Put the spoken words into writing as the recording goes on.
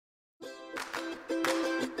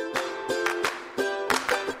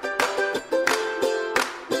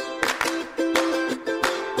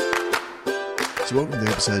So welcome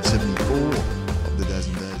to episode 74 of the Daz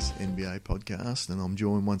and Dazz NBA podcast, and I'm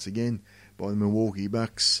joined once again by the Milwaukee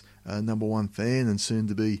Bucks number one fan and soon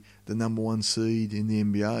to be the number one seed in the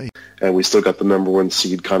NBA. And we still got the number one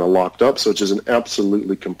seed kind of locked up, so it's just an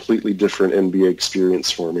absolutely, completely different NBA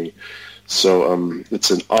experience for me. So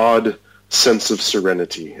it's an odd sense of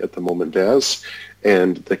serenity at the moment, Daz.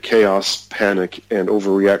 And the chaos, panic, and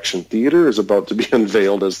overreaction theater is about to be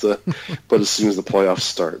unveiled but as soon as the playoffs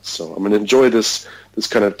start. So I'm going to enjoy this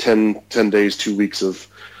kind of 10 days, 2 weeks of,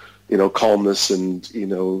 calmness and,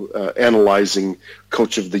 analyzing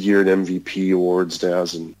Coach of the Year and MVP awards,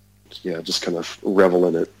 Daz, and just kind of revel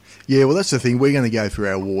in it. Yeah, well, that's the thing. We're going to go through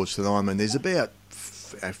our awards tonight. I mean, there's about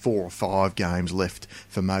 4 or 5 games left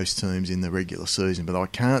for most teams in the regular season, but I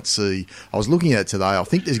can't see. I was looking at it today. I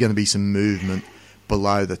think there's going to be some movement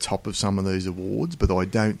below the top of some of these awards, but I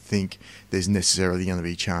don't think there's necessarily going to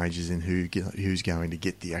be changes in who's going to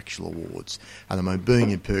get the actual awards. And I mean,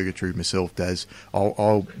 being in purgatory myself, Daz,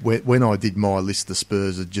 when I did my list, the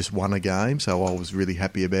Spurs had just won a game, so I was really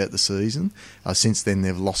happy about the season. Since then,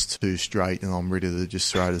 they've lost 2 straight, and I'm ready to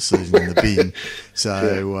just throw the season in the bin.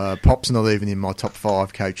 So Pop's not even in my top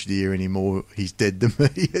 5 coach of the year anymore. He's dead to me.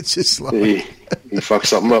 It's just like... He fucked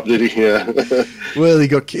something up, did he? Yeah. Well, he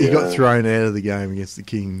got thrown out of the game against the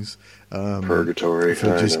Kings. Purgatory.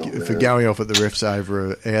 For going off at the refs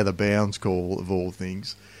over a out of bounds call of all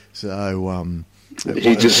things. So he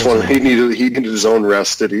needed his own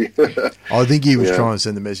rest, did he? I think he was trying to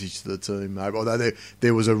send a message to the team, mate. Although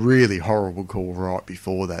there was a really horrible call right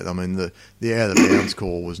before that. I mean, the out of bounds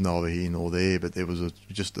call was neither here nor there, but there was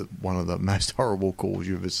one of the most horrible calls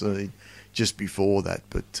you've ever seen just before that.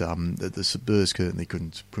 But the Spurs certainly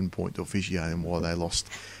couldn't point to officiating why they lost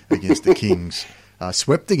against the Kings.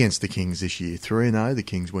 Swept against the Kings this year, 3-0. The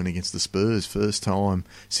Kings went against the Spurs, first time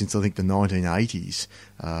since I think the 1980s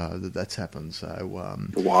that's happened. So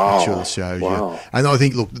wow, it sort of shows you. And I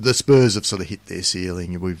think, look, the Spurs have sort of hit their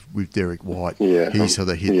ceiling with Derek White. Yeah, he's sort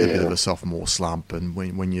of hit a bit of a sophomore slump, and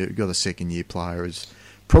when you've got a second-year player as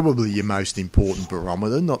probably your most important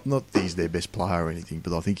barometer. Not that he's their best player or anything,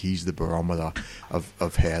 but I think he's the barometer of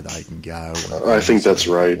how they can go. I think that's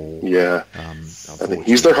right. Yeah. I think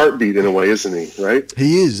he's their heartbeat in a way, isn't he? Right?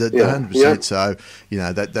 He is, 100%. Yeah. So,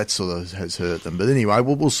 that sort of has hurt them. But anyway,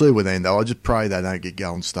 we'll see with them, though. I just pray they don't get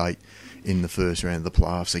Golden State in the first round of the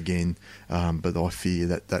playoffs again, but I fear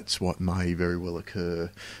that's what may very well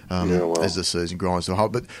occur as the season grinds to a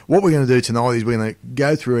halt. But what we're going to do tonight is we're going to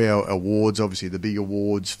go through our awards, obviously the big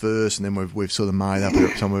awards first, and then we've sort of made up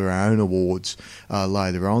some of our own awards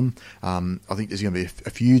later on. I think there's going to be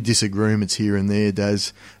a few disagreements here and there,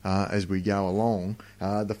 Daz, as we go along.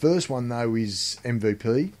 The first one, though, is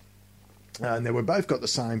MVP. Now, we've both got the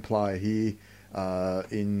same player here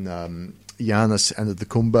in Giannis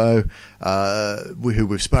Antetokounmpo, who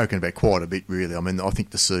we've spoken about quite a bit, really. I mean, I think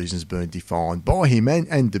the season's been defined by him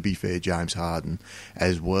and to be fair, James Harden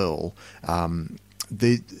as well.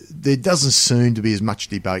 There doesn't seem to be as much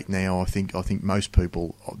debate now. I think most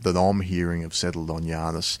people that I'm hearing have settled on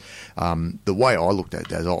Giannis. The way I looked at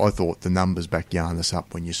that, I thought the numbers back Giannis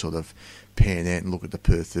up when you sort of pan out and look at the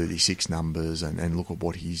per 36 numbers and look at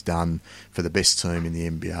what he's done for the best team in the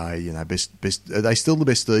NBA. Best. Are they still the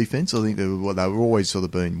best defense? I think they were always sort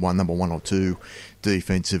of been number 1 or 2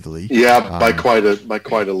 defensively. Yeah, by quite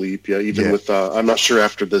a leap. Yeah, even with I'm not sure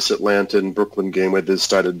after this Atlanta and Brooklyn game where they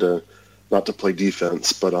decided not to play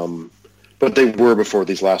defense, but they were before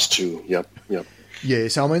these last 2. Yep. Yeah,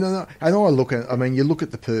 so I mean, you look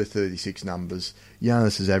at the per 36 numbers.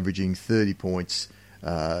 Giannis is averaging 30 points.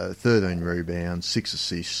 13 rebounds, 6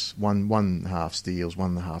 assists, 1.5 steals,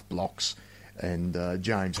 1.5 blocks, and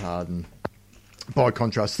James Harden, by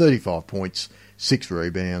contrast, 35 points, 6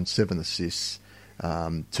 rebounds, 7 assists,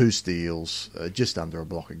 2 steals, just under a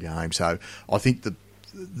block a game. So I think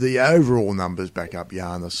the overall numbers back up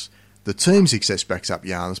Giannis. The team success backs up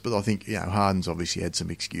Giannis, but I think Harden's obviously had some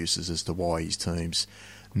excuses as to why his team's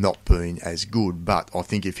not been as good. But I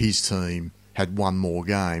think if his team had won more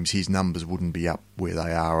games, his numbers wouldn't be up where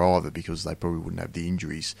they are either, because they probably wouldn't have the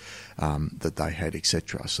injuries that they had,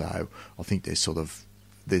 etc. So I think there's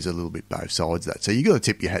a little bit both sides of that. So you've got to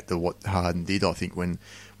tip your hat to what Harden did. I think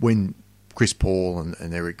when Chris Paul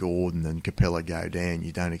and Eric Gordon and Capella go down,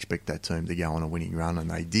 you don't expect that team to go on a winning run,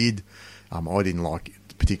 and they did. I didn't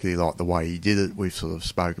particularly like the way he did it. We've sort of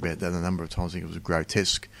spoke about that a number of times. I think it was a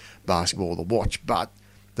grotesque basketball to watch, but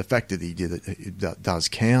the fact that he did it does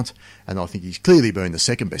count, and I think he's clearly been the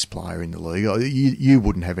second best player in the league. You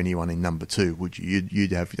wouldn't have anyone in number 2, would you?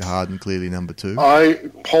 You'd have Harden clearly number 2.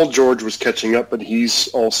 Paul George was catching up, but he's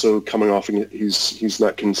also coming off. He's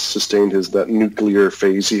not sustained that nuclear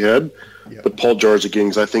phase he had. But Paul George again,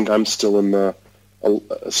 'cause I think I'm still in the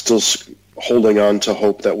holding on to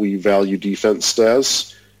hope that we value defense,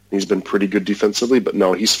 Daz. He's been pretty good defensively, but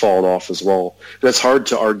no, he's fallen off as well. And it's hard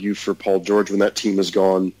to argue for Paul George when that team has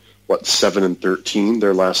gone 7-13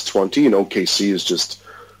 their last 20, and OKC is just,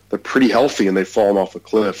 they're pretty healthy and they've fallen off a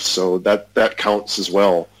cliff, so that counts as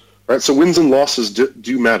well, right? So wins and losses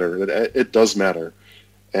do matter. It does matter,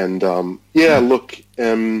 and look,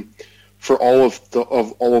 for all of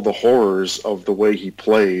the horrors of the way he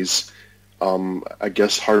plays, I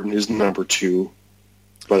guess Harden is number 2.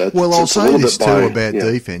 But I'll say this too about yeah,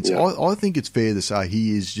 defense. Yeah. I think it's fair to say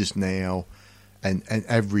he is just now an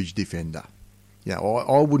average defender.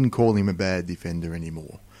 I wouldn't call him a bad defender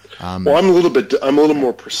anymore. I'm a little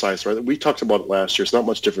more precise, right? We talked about it last year. It's not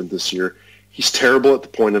much different this year. He's terrible at the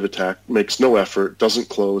point of attack, makes no effort, doesn't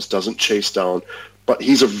close, doesn't chase down, but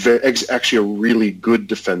he's actually a really good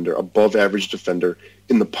defender, above average defender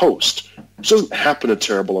in the post, which doesn't happen a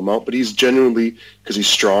terrible amount, but he's genuinely, because he's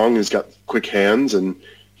strong, he's got quick hands, and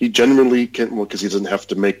he genuinely can, because he doesn't have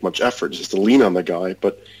to make much effort, just to lean on the guy,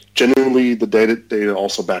 but genuinely the data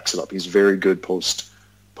also backs it up. He's very good post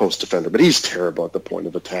defender, but he's terrible at the point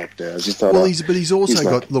of attack, Daz. He's not. He's also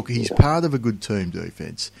he's part of a good team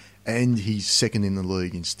defense, and he's second in the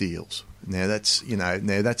league in steals. Now that's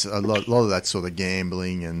a lot of that sort of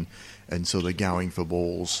gambling and sort of going for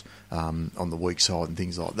balls on the weak side and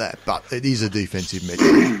things like that. But it is a defensive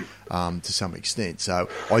metric to some extent. So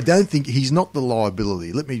I don't think he's not the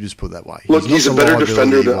liability. Let me just put it that way. Look, he's a better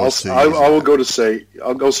defender than I'll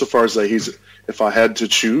go so far as say if I had to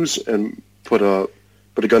choose and put a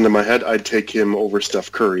gun to my head, I'd take him over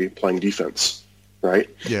Steph Curry playing defense, right?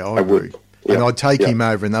 Yeah, I would. Yeah. And I'd take him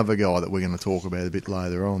over another guy that we're going to talk about a bit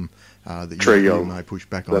later on. That you may push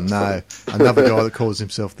back on. No, another guy that calls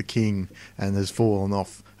himself the king and has fallen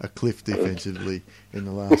off a cliff defensively in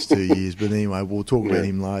the last 2 years. But anyway, we'll talk about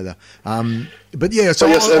him later. But yeah, so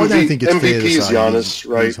yes, I don't think it's MVP fair to say Giannis,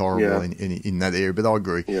 right? He's horrible in that area. But I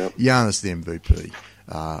agree. Yeah. Giannis the MVP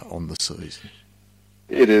on the season.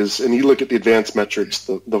 It is, and you look at the advanced metrics.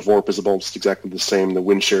 The VORP is almost exactly the same. The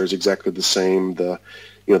win share is exactly the same. The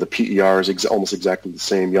PER is almost exactly the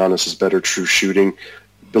same. Giannis is better true shooting.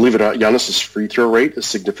 Believe it or not, Giannis's free throw rate is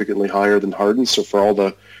significantly higher than Harden. So for all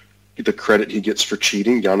the credit he gets for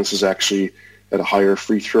cheating, Giannis is actually at a higher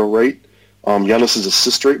free throw rate. Giannis's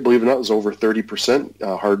assist rate, believe it or not, is over 30%.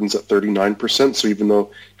 Harden's at 39%. So even though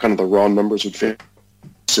kind of the raw numbers would fit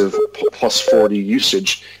plus 40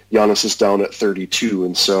 usage, Giannis is down at 32,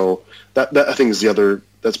 and so that I think is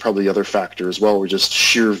that's probably the other factor as well. Where just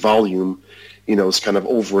sheer volume, is kind of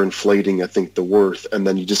overinflating, I think, the worth, and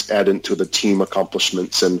then you just add into the team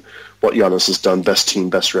accomplishments and what Giannis has done: best team,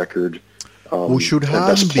 best record. Should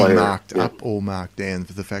Harden be marked up or marked down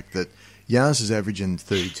for the fact that Giannis is averaging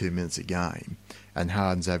 32 minutes a game? And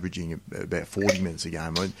Harden's averaging about 40 minutes a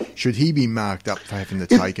game. Should he be marked up for having to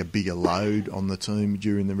take a bigger load on the team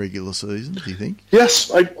during the regular season, do you think?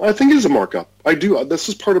 Yes, I think it is a markup. I do. This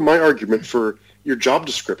is part of my argument for your job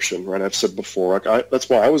description, right? I've said before. That's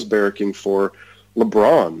why I was barracking for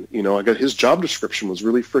LeBron. I got his job description was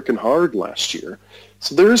really freaking hard last year.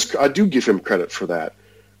 So I do give him credit for that,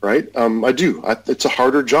 right? I do. It's a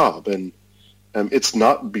harder job, and it's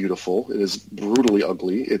not beautiful. It is brutally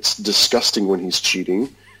ugly. It's disgusting when he's cheating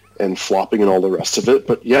and flopping and all the rest of it.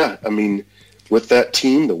 But yeah, I mean, with that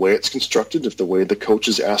team, the way it's constructed, if the way the coach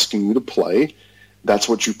is asking you to play, that's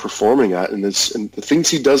what you're performing at. And the things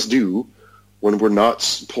he does do when we're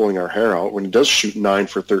not pulling our hair out, when he does shoot 9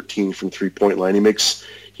 for 13 from 3-point line, he makes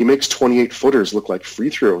 28 footers look like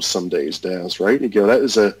free throws some days, Daz, right? You go,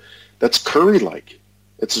 that's Curry-like.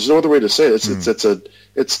 There's no other way to say it.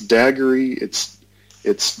 It's daggery.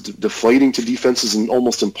 It's deflating to defenses and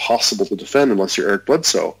almost impossible to defend unless you're Eric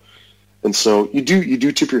Bledsoe. And so you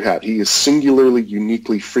do tip your hat. He is singularly,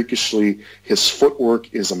 uniquely, freakishly. His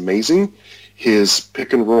footwork is amazing. His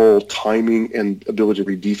pick and roll timing and ability to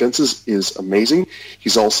read defenses is amazing.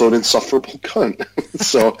 He's also an insufferable cunt.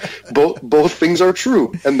 So both things are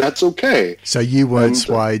true, and that's okay. So you weren't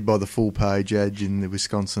swayed by the full page ad in the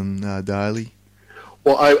Wisconsin Daily?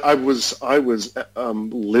 Well, I was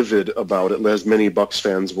livid about it, as many Bucks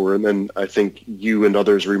fans were, and then I think you and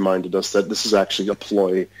others reminded us that this is actually a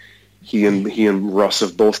ploy he and Russ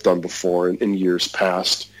have both done before in years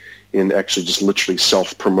past, in actually just literally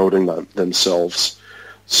self-promoting themselves.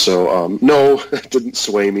 So no, it didn't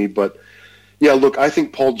sway me, but yeah, look, I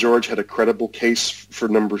think Paul George had a credible case for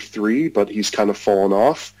number 3, but he's kind of fallen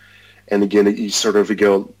off. And again, you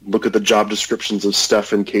go look at the job descriptions of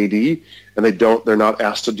Steph and KD, and they're not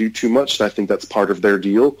asked to do too much. And I think that's part of their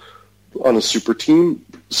deal on a super team.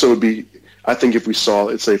 So I think if we saw,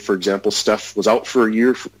 let's say, for example, Steph was out for a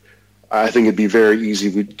year, I think it'd be very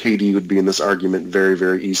easy. KD would be in this argument very,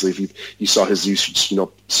 very easily if you saw his usage,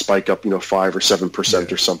 spike up, 5 or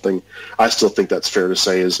 7% or something. I still think that's fair to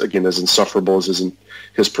say. As insufferable as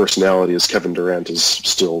his personality as Kevin Durant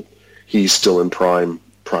he's still in prime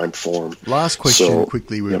form. Last question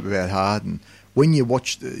quickly about Harden. When you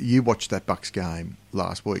watched that Bucks game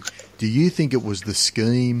last week, do you think it was the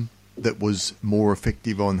scheme that was more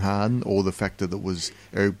effective on Harden, or the fact that it was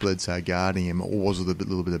Eric Bledsoe guarding him, or was it a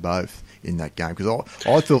little bit of both in that game? Because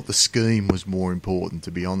I thought the scheme was more important,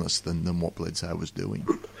 to be honest, than what Bledsoe was doing.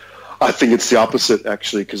 I think it's the opposite,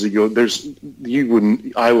 actually, because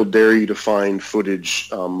I will dare you to find footage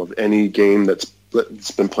of any game that's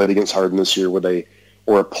been played against Harden this year where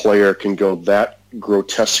a player can go that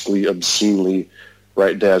grotesquely, obscenely,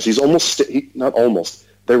 right, Daz? He's not almost.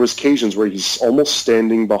 There was occasions where he's almost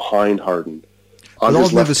standing behind Harden on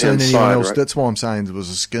his left-hand side. I've never seen anyone else. Right? That's why I'm saying it was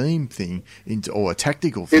a scheme thing or a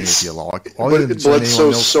tactical thing, if you like.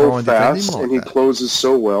 Bledsoe's so fast and he closes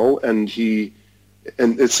so well, and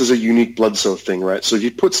this is a unique Bledsoe thing, right? So if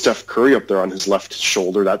you put Steph Curry up there on his left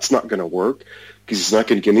shoulder, that's not going to work because he's not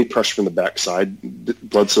going to get any pressure from the backside.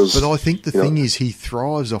 Bledsoe's. But I think the thing is he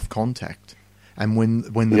thrives off contact. And when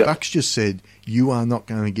the Bucks just said, you are not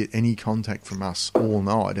going to get any contact from us all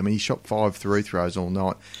night. I mean, he shot 5 free throws all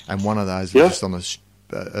night, and one of those was just on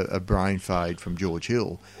a brain fade from George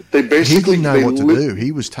Hill. He didn't know what to do.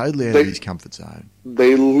 He was totally out of his comfort zone.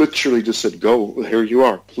 They literally just said, go, here you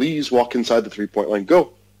are. Please walk inside the three-point line.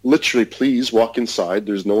 Go. Literally, please walk inside.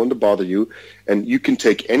 There's no one to bother you. And you can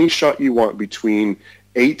take any shot you want between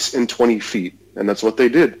 8 and 20 feet. And that's what they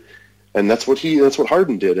did. And that's what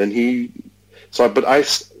Harden did. And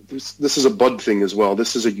this is a Bud thing as well.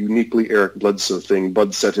 This is a uniquely Eric Bledsoe thing.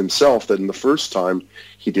 Bud said himself that in the first time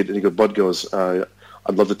he did it, Bud goes, I'd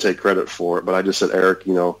love to take credit for it, but I just said, Eric,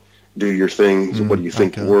 do your thing. What do you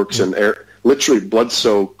think works? Yeah. And Eric, literally,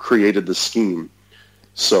 Bledsoe created the scheme.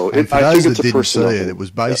 So I think it's a personal thing. It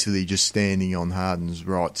was basically just standing on Harden's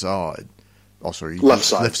right side. Oh, sorry, left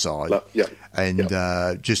side.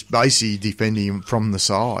 Just basically defending him from the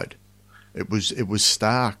side. It was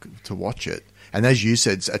stark to watch it. And as you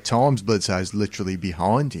said, at times Bledsoe's literally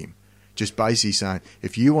behind him, just basically saying,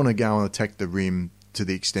 if you want to go and attack the rim to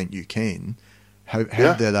the extent you can, have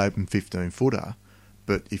that open 15-footer.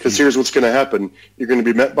 Because here's what's going to happen. You're going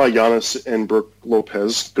to be met by Giannis and Brook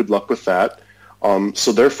Lopez. Good luck with that.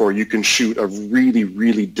 So therefore, you can shoot a really,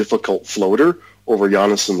 really difficult floater over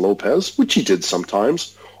Giannis and Lopez, which he did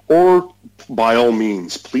sometimes. Or, by all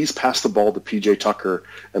means, please pass the ball to P.J. Tucker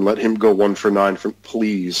and let him go 1 for 9,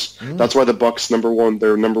 please. That's why the Bucks,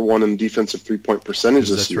 they're number one in defensive three-point percentage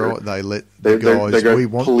this year. That's right. They let the guys, we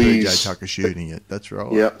want P.J. Tucker shooting it. That's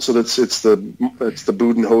right. Yeah, so it's the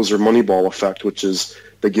Budenholzer Moneyball effect, which is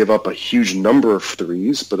they give up a huge number of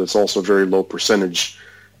threes, but it's also very low percentage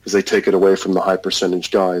because they take it away from the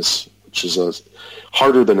high-percentage guys, which is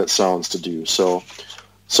harder than it sounds to do. So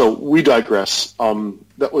we digress.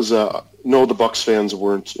 That was no, the Bucks fans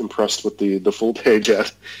weren't impressed with the full page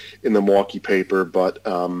ad in the Milwaukee paper, but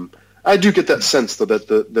I do get that sense though that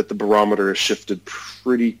the barometer has shifted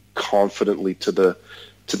pretty confidently to the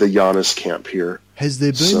Giannis camp here. Has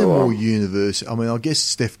there been a more universal? I mean, I guess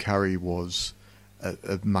Steph Curry was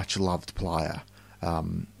a much loved player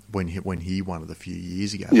when he won it a few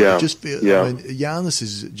years ago. Yeah, I mean, Giannis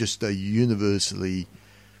is just a universally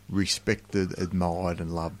respected, admired,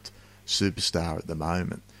 and loved superstar at the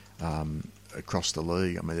moment across the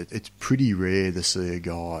league. I mean, it's pretty rare to see a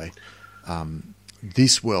guy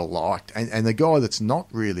this well liked, and the guy that's not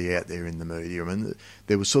really out there in the media. I mean,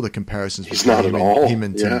 there was sort of comparisons between him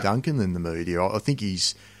and Tim Duncan in the media. I think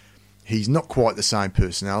he's not quite the same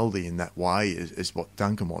personality in that way as what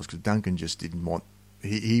Duncan was, because Duncan just didn't want.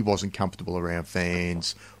 He wasn't comfortable around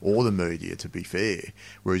fans or the media, to be fair.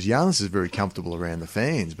 Whereas Giannis is very comfortable around the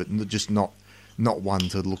fans, but just not one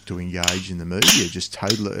to look to engage in the media. Just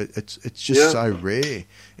totally, it's just so rare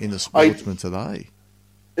in the sportsman today.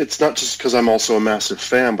 It's not just because I'm also a massive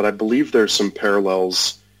fan, but I believe there's some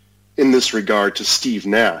parallels in this regard to Steve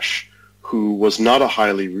Nash, who was not a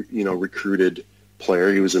highly recruited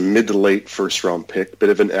player. He was a mid to late first round pick, bit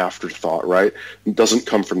of an afterthought, right? He doesn't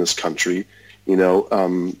come from this country.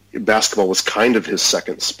 Basketball was kind of his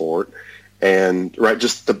second sport, and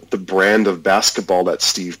just the brand of basketball that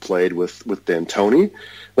Steve played with D'Antoni.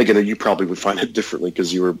 Again, you probably would find it differently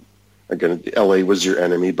because you were, again, LA was your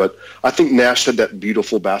enemy, but I think Nash had that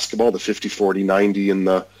beautiful basketball, the 50, 40, 90 in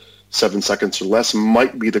the 7 seconds or less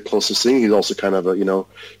might be the closest thing. He's also kind of a,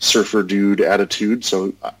 surfer dude attitude,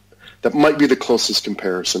 so that might be the closest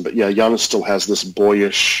comparison. But yeah, Giannis still has this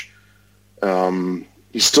boyish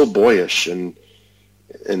He's still boyish, and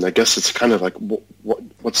I guess it's kind of like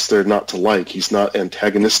what's there not to like? He's not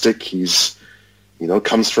antagonistic. He's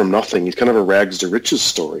comes from nothing. He's kind of a rags to riches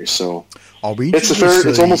story. So I'll be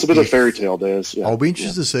it's almost a bit of fairy tale days. Yeah. I'll be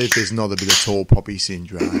interested to see if there's not a bit of tall poppy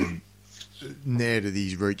syndrome now that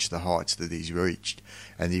he's reached the heights that he's reached,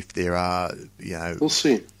 and if there are, we'll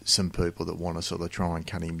see some people that want to sort of try and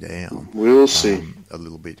cut him down. We'll see a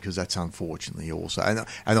little bit, because that's unfortunately also, and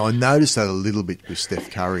I noticed that a little bit with Steph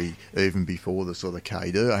Curry even before the sort of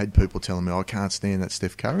KD. I had people telling me I can't stand that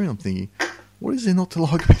Steph Curry. I'm thinking, what is there not to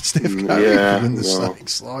like about Steph Curry? Yeah, for goodness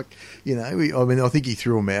sakes, like, I think he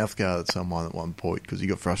threw a mouth guard at someone at one point because he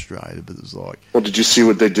got frustrated, but it was like... Well, did you see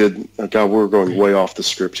what they did? God, we're going way off the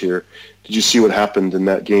script here. Did you see what happened in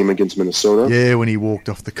that game against Minnesota? Yeah, when he walked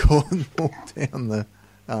off the court and walked down the...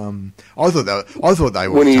 I thought they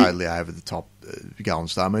were totally over the top, Golden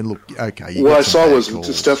State. I mean, look, okay. What I saw was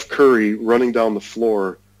Steph Curry running down the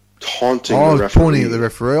floor, taunting the referee. Pointing at the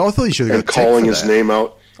referee. I thought he should have got calling his name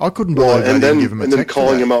out. I couldn't believe they didn't give him a tech. And then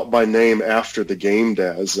calling him out by name after the game,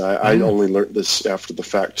 Daz. I only learned this after the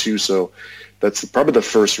fact, too, so that's probably the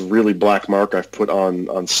first really black mark I've put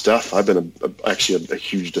on Steph. I've been actually a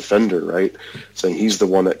huge defender, right? Saying he's the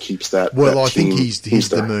one that keeps that. Well, that I think his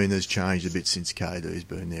there. demeanour has changed a bit since KD's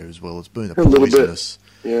been there as well. It's been a poisonous,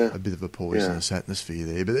 a bit of a poisonous atmosphere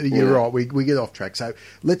there. But you're right, we get off track. So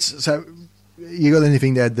you got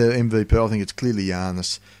anything to add to MVP? I think it's clearly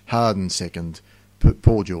Giannis, Harden second,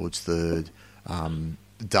 Paul George third,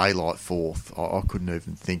 Daylight fourth. I couldn't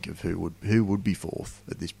even think of who would be fourth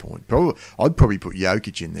at this point. I'd probably put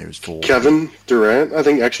Jokic in there as fourth. Kevin Durant. I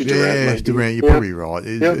think actually Durant. Yeah, Durant. You're probably right.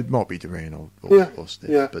 It might be Durant or Steph.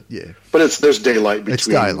 Yeah. But yeah. But there's daylight between. It's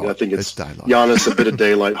daylight. I think it's daylight. Giannis, a bit of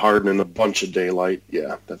daylight, Harden, and a bunch of daylight.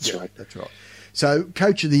 Yeah, that's right. That's right. So,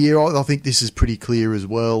 Coach of the Year, I think this is pretty clear as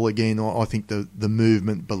well. Again, I think the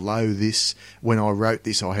movement below this, when I wrote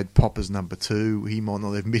this, I had Pop as number 2. He might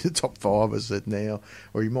not even be the top 5 as it now,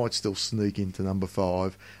 or he might still sneak into number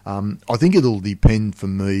 5. I think it'll depend for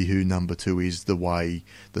me who number 2 is, the way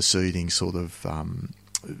the seeding sort of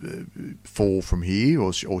fall from here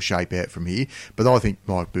or shape out from here. But I think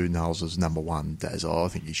Mike Budenholzer is number 1, Daz. I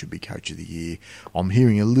think he should be Coach of the Year. I'm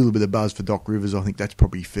hearing a little bit of buzz for Doc Rivers. I think that's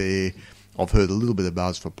probably fair. I've heard a little bit of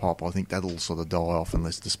buzz for Pop. I think that'll sort of die off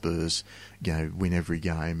unless the Spurs, win every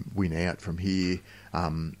game, win out from here.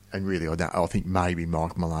 And really, I think maybe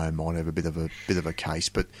Mike Malone might have a bit of a case.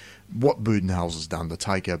 But what Budenholzer's done to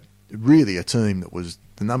take a team that was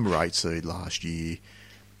the number 8 seed last year,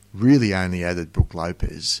 really only added Brook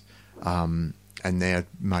Lopez, and now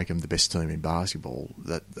make them the best team in basketball.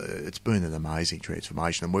 That it's been an amazing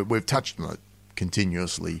transformation, and we've touched on it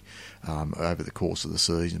continuously over the course of the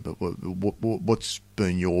season. But what's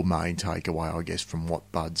been your main takeaway, I guess, from what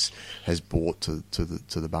Buds has brought to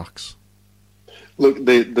the Bucks? Look,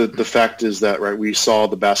 the fact is that, right, we saw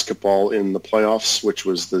the basketball in the playoffs, which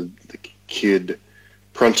was the kid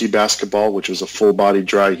Prunty basketball, which was a full body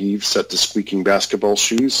dry heave set to squeaking basketball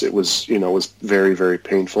shoes. It was very, very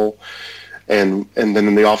painful. And then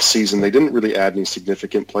in the off season, they didn't really add any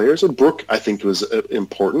significant players. And Brook, I think, was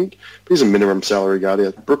important, but he's a minimum salary guy. They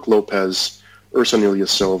had Brook Lopez, Ursan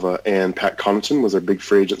Ilyasova, and Pat Connaughton was their big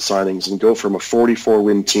free agent signings, and go from a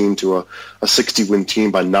 44-win team to a 60-win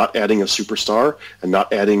team by not adding a superstar and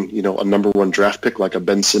not adding, a number 1 draft pick like a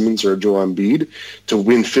Ben Simmons or a Joel Embiid, to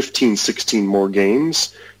win 15, 16 more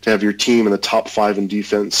games, to have your team in the top 5 in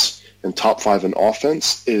defense and top 5 in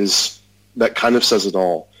offense, that kind of says it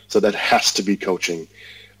all. So that has to be coaching.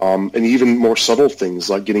 And even more subtle things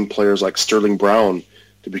like getting players like Sterling Brown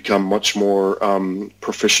to become much more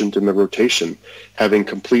proficient in the rotation, having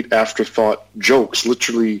complete afterthought jokes,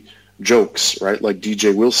 literally jokes, right? Like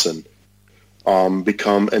DJ Wilson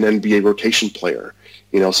become an NBA rotation player.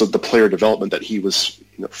 So the player development that he was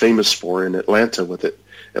famous for in Atlanta with it,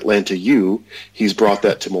 Atlanta U, he's brought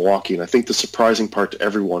that to Milwaukee. And I think the surprising part to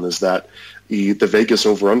everyone is that the Vegas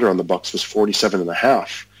over-under on the Bucks was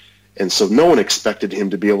 47.5. And so no one expected him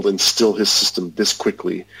to be able to instill his system this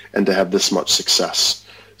quickly and to have this much success.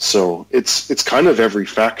 So it's kind of every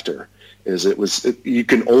factor. You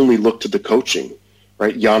can only look to the coaching,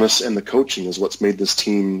 right? Giannis and the coaching is what's made this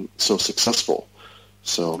team so successful.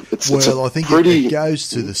 So I think it goes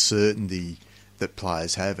to the certainty that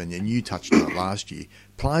players have, and you touched on it last year.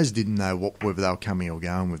 Players didn't know whether they were coming or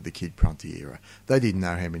going with the Kid Prunty era. They didn't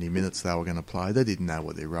know how many minutes they were going to play. They didn't know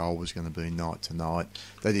what their role was going to be night to night.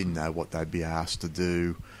 They didn't know what they'd be asked to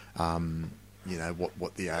do,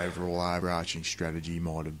 what the overall overarching strategy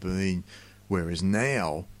might have been. Whereas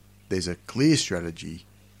now there's a clear strategy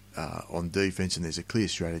on defence and there's a clear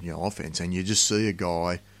strategy on offence, and you just see a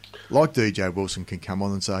guy like DJ Wilson can come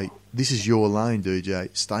on and say, this is your lane, DJ,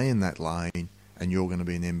 stay in that lane and you're going to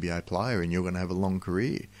be an NBA player and you're going to have a long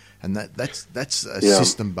career. And that's a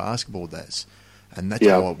system basketball, Daz. And that's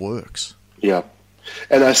how it works. Yeah.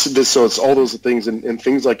 And I said this, so it's all those things, and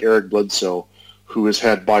things like Eric Bledsoe, who has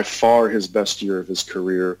had by far his best year of his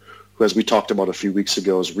career, who, as we talked about a few weeks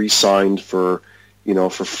ago, is re-signed for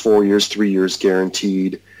 4 years, 3 years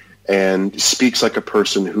guaranteed, and speaks like a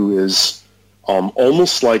person who is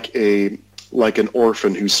almost like an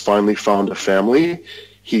orphan who's finally found a family.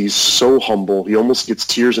 He's so humble. He almost gets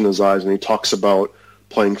tears in his eyes when he talks about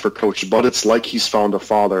playing for Coach Bud. It's like he's found a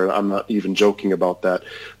father, and I'm not even joking about that.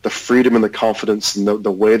 The freedom and the confidence and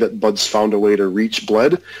the way that Bud's found a way to reach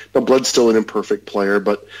Bled. Now, Bled's still an imperfect player,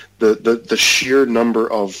 but the sheer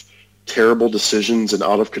number of terrible decisions and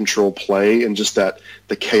out-of-control play and just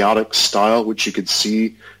the chaotic style, which you could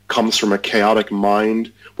see comes from a chaotic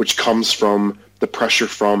mind, which comes from the pressure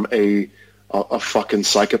from a fucking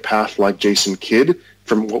psychopath like Jason Kidd,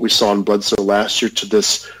 from what we saw in Bledsoe last year, to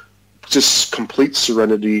this just complete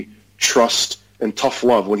serenity, trust, and tough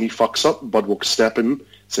love. When he fucks up, Bud will snap him,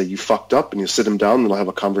 say, you fucked up, and you sit him down, and they'll have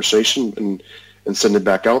a conversation and send it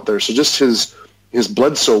back out there. So just his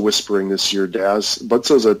Bledsoe whispering this year, Daz.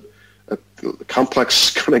 Bledsoe's a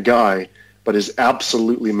complex kind of guy, but is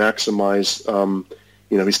absolutely maximized.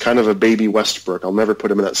 He's kind of a baby Westbrook. I'll never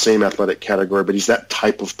put him in that same athletic category, but he's that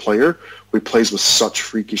type of player who plays with such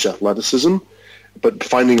freakish athleticism, but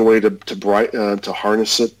finding a way to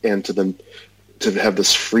harness it and to have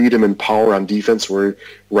this freedom and power on defense, where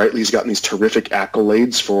rightly he's gotten these terrific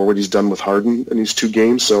accolades for what he's done with Harden in these 2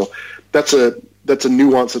 games. So that's a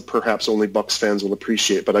nuance that perhaps only Bucks fans will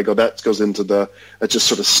appreciate. But that goes into that's just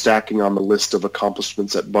sort of stacking on the list of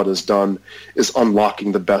accomplishments that Bud has done, is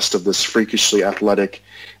unlocking the best of this freakishly athletic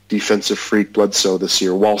defensive freak Bledsoe this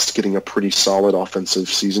year, whilst getting a pretty solid offensive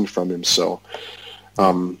season from him. So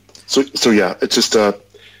yeah, it's just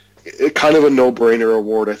kind of a no-brainer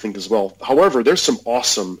award, I think, as well. However, there's some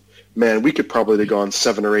awesome, we could probably have gone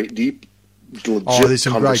 7 or 8 deep. There's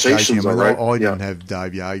some great cases. I Yeah. don't have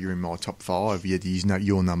Dave Yeager in my top 5, yet he's not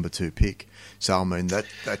your number 2 pick. So, I mean, that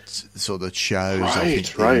sort of shows, I think,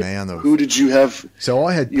 the amount of... Who did you have? So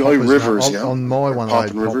I had Rivers, on my one, I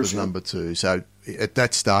had Rivers, Popper's number 2. So at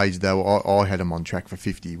that stage, though, I had him on track for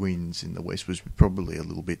 50 wins in the West, was probably a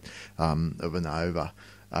little bit of an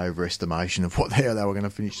overestimation of how they were going to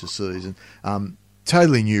finish the season.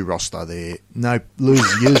 Totally new roster there. No,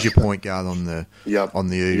 use your point guard on the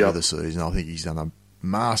eve of the season. I think he's done a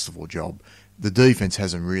masterful job. The defense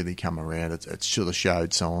hasn't really come around. It's sort of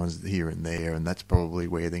showed signs here and there, and that's probably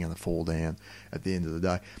where they're going to fall down at the end of the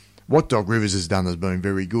day. What Doc Rivers has done has been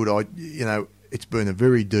very good. It's been a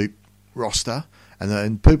very deep roster.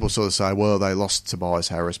 And people sort of say, well, they lost Tobias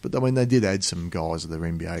Harris, but I mean, they did add some guys that are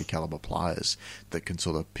NBA caliber players that can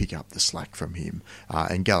sort of pick up the slack from him.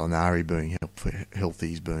 And Gallinari being healthy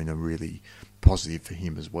has been a really positive for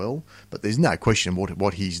him as well. But there's no question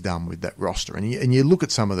what he's done with that roster. And you look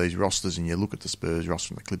at some of these rosters, and you look at the Spurs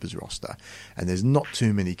roster and the Clippers roster, and there's not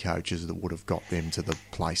too many coaches that would have got them to the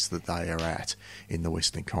place that they are at in the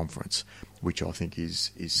Western Conference, which I think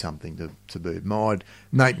is something to be admired.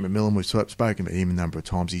 Nate McMillan, we've spoken about him a number of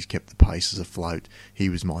times. He's kept the paces afloat. He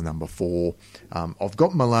was my number 4. I've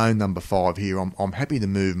got Malone number 5 here. I'm happy to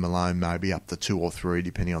move Malone maybe up to 2 or 3,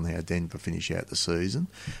 depending on how Denver finish out the season.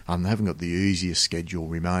 They haven't got the easiest schedule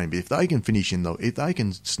remaining, but if they can if they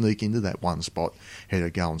can sneak into that one spot ahead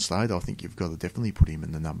of Golden State, I think you've got to definitely put him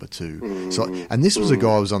in the number 2. So, and this was a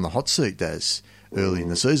guy who was on the hot seat, Daz, early in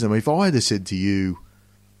the season. I mean, if I had said to you,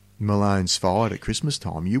 Malone's fired at Christmas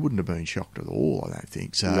time, you wouldn't have been shocked at all, I don't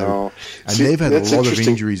think. So, no. And they've had a lot of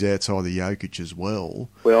injuries outside of Jokic as well.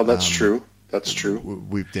 Well, that's true. That's true.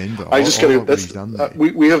 With Denver,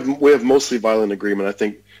 we have mostly violent agreement. I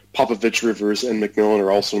think Popovich, Rivers, and McMillan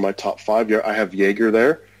are also in my top 5. I have Yeager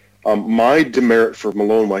there. My demerit for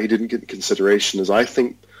Malone, why he didn't get consideration, is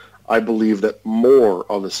I believe that more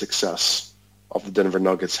of the success of the Denver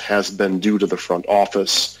Nuggets has been due to the front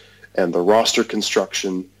office and the roster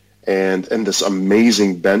construction and this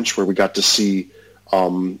amazing bench where we got to see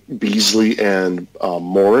Beasley and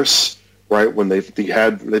Morris, right, when they've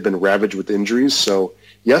been ravaged with injuries. So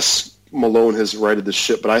yes, Malone has righted the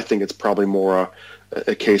ship, but I think it's probably more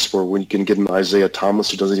a case where when you can get an Isaiah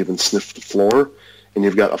Thomas who doesn't even sniff the floor, and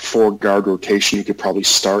you've got a 4-guard rotation you could probably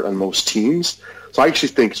start on most teams. So I actually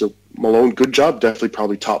think Malone, good job, definitely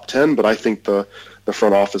probably top 10, but I think the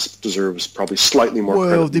front office deserves probably slightly more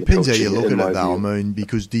credit. Well, it depends how you look at it, though. I mean,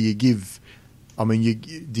 because do you give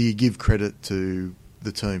credit to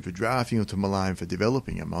the team for drafting or to Malone for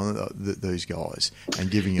developing them, these guys, and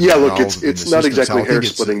giving them. Yeah, look, it's not exactly hair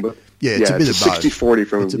splitting, but it's a bit of both. 60-40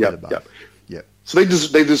 from it's a bit of both. Yeah. So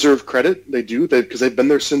they deserve credit. They do because they've been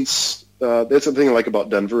there since. That's the thing I like about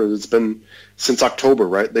Denver. It's been since October,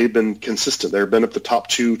 right? They've been consistent. They've been up the top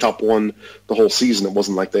 2, top 1 the whole season. It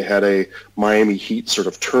wasn't like they had a Miami Heat sort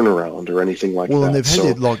of turnaround or anything like that. Well, and they've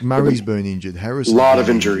had like Murray's been injured, Harris. A lot of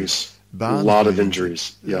injuries. Barnes a lot of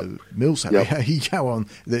injuries. Yeah, Millsap. You go on.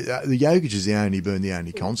 The Jokic has been the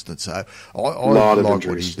only constant. So I lot of like injuries,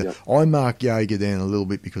 what he's done. I mark Jokic down a little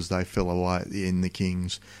bit because they fell away at the end, the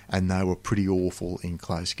Kings, and they were pretty awful in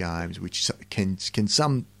close games, which can to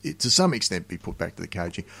some extent be put back to the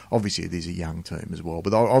coaching. Obviously, it is a young team as well,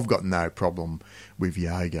 but I've got no problem with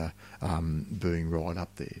Jokic being right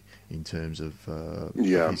up there in terms of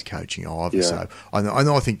his coaching either. Yeah. So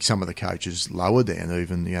I think some of the coaches lower down,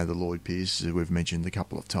 even the Lloyd Pierce, who we've mentioned a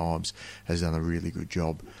couple of times, has done a really good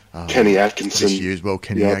job. Kenny Atkinson this year as well.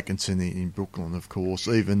 Kenny Atkinson in Brooklyn, of course.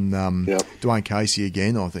 Even Dwayne Casey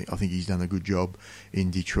again. I think he's done a good job in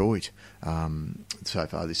Detroit so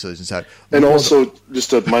far this season. So and also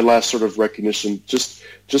just my last sort of recognition, just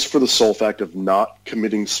for the sole fact of not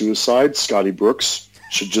committing suicide, Scotty Brooks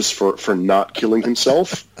should just for not killing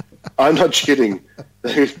himself. I'm not kidding.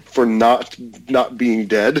 For not being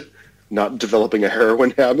dead, not developing a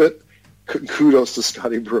heroin habit. Kudos to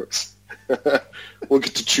Scotty Brooks. We'll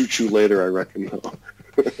get to Choo Choo later, I reckon.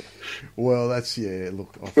 Well, that's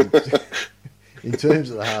look, I think in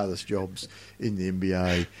terms of the hardest jobs in the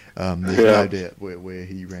NBA, there's no doubt where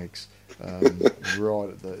he ranks. Right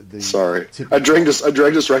at the sorry, I dragged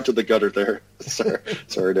us right to the gutter there.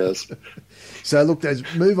 Sorry, Daz. So look, Daz,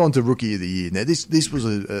 move on to Rookie of the Year. Now this was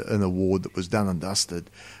an award that was done and dusted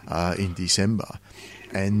in December,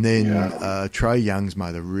 and then Trae Young's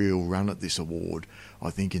made a real run at this award. I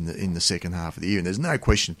think in the second half of the year, and there's no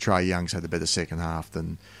question Trae Young's had a better second half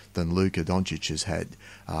than Luka Doncic has had.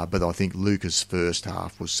 But I think Luka's first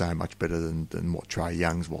half was so much better than what Trae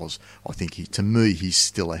Young's was. I think he's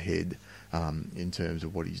still ahead. In terms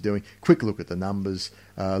of what he's doing. Quick look at the numbers.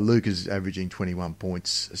 Luka's averaging 21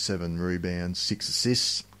 points, 7 rebounds, 6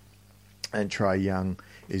 assists. And Trae Young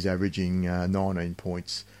is averaging 19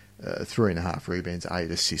 points, 3.5 rebounds, 8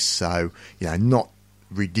 assists. So, not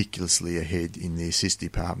ridiculously ahead in the assist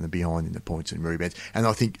department and behind in the points and rebounds. And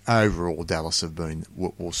I think overall Dallas have been,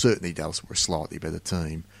 well, certainly Dallas were a slightly better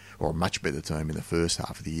team, or a much better team in the first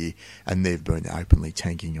half of the year, and they've been openly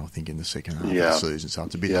tanking, I think, in the second half of the season. So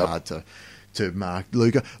it's a bit hard to mark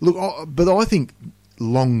Luka. Look, but I think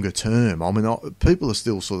longer term, people are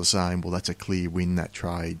still sort of saying, well, that's a clear win, that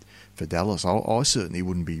trade for Dallas. I certainly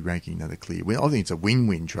wouldn't be ranking that a clear win. I think it's a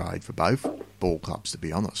win-win trade for both ball clubs, to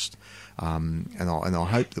be honest. And I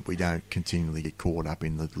hope that we don't continually get caught up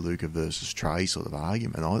in the Luka versus Trae sort of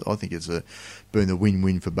argument. I think it's been a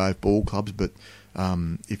win-win for both ball clubs, but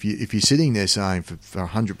if you're sitting there saying for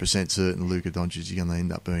 100% certain Luka Doncic is going to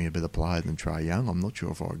end up being a better player than Trae Young, I'm not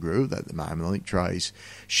sure if I agree with that at the moment. I think Trae's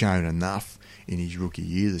shown enough in his rookie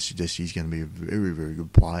year to suggest he's going to be a very, very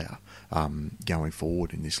good player going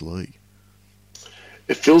forward in this league.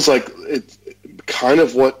 It feels like kind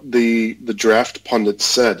of what the draft pundits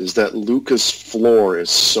said is that Luka's floor is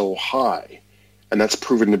so high, and that's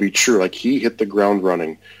proven to be true. Like, he hit the ground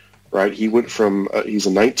running. Right, he went from he's a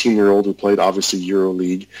 19-year-old who played obviously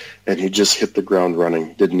EuroLeague, and he just hit the ground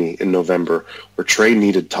running, didn't he? In November, where Trae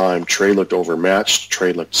needed time. Trae looked overmatched.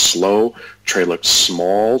 Trae looked slow. Trae looked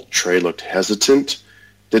small. Trae looked hesitant,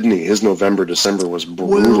 didn't he? His November, December was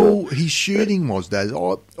brutal. Well, his shooting was, Daz.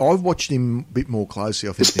 I've watched him a bit more closely.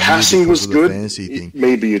 I think his passing was good. Fantasy thing.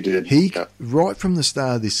 Maybe you did. Right from the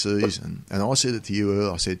start of this season, and I said it to you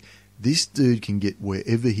earlier. I said this dude can get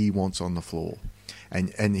wherever he wants on the floor.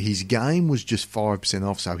 And his game was just 5%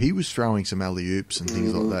 off, so he was throwing some alley-oops and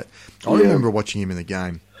things like that. I remember watching him in a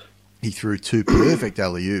game. He threw 2 perfect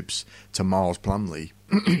alley-oops to Miles Plumlee.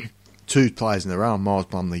 2 plays in a row, and Miles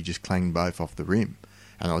Plumlee just clanged both off the rim.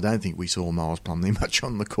 And I don't think we saw Miles Plumlee much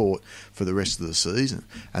on the court for the rest of the season.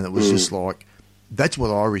 And it was just like, that's what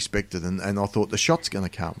I respected, and I thought the shot's going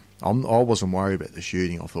to come. I wasn't worried about the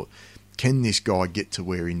shooting. I thought, can this guy get to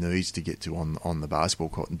where he needs to get to on the basketball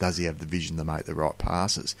court, and does he have the vision to make the right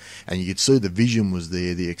passes? And you could see the vision was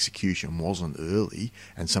there, the execution wasn't early,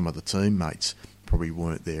 and some of the teammates probably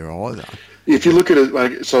weren't there either. If you look at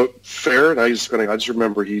it, so fair, and I just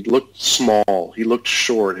remember he looked small, he looked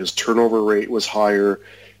short, his turnover rate was higher.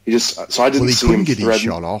 He couldn't get his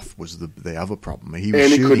shot off was the other problem. He was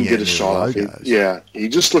and he shooting couldn't get his shot off. He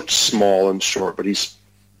just looked small and short, but he's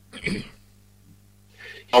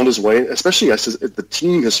found his way, especially as the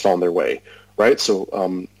team has found their way, right?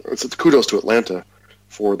 So it's kudos to Atlanta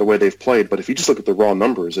for the way they've played. But if you just look at the raw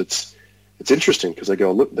numbers, it's interesting because I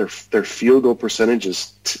go, look, their field goal percentage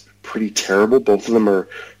is pretty terrible. Both of them are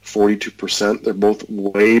 42%. They're both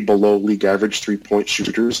way below league average 3-point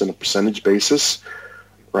shooters on a percentage basis,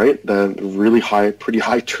 right? The really high, pretty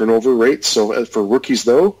high turnover rate. So for rookies,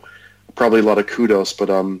 though, probably a lot of kudos. But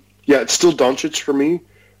yeah, it's still Doncic for me.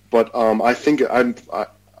 But I think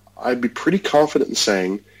I'd be pretty confident in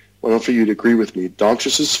saying, well, I don't know if you'd agree with me,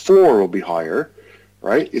 Doncic's floor will be higher,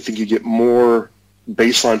 right? You think you get more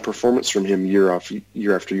baseline performance from him year after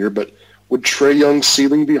year. But would Trae Young's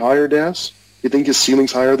ceiling be higher, Daz? You think his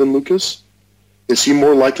ceiling's higher than Luka's? Is he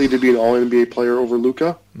more likely to be an All-NBA player over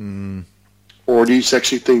Luka? Or do you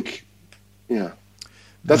actually think, yeah.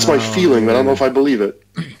 That's my feeling, but I don't know if I believe it.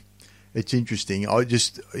 It's interesting. I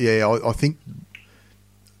think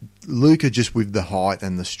Luka, just with the height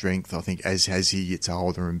and the strength, I think as he gets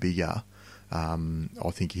older and bigger,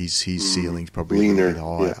 I think his ceiling's probably leaner, a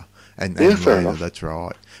little bit higher. Yeah. And fair later, enough. that's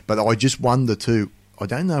right. But I just wonder too. I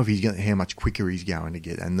don't know if how much quicker he's going to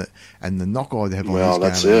get. And the knock I have on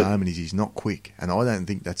his game at the moment is he's not quick, and I don't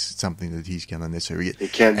think that's something that he's going to necessarily get. He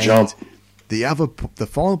can't jump. The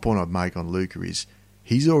final point I'd make on Luka is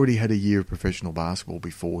he's already had a year of professional basketball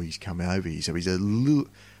before he's come over here, so he's a little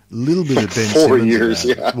bit of Ben 4 Simmons. years,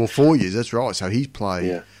 yeah. Well, 4 years, that's right. So he's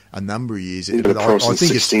played a number of years. He's been a pro since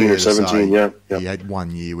 16 or 17, yeah. He had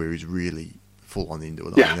 1 year where he was really full on into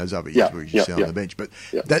it. Yeah. I mean, those other years where he's on the bench. But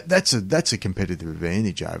that's a competitive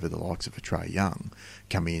advantage over the likes of a Trae Young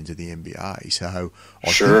coming into the NBA. So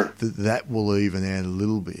I think that will even out a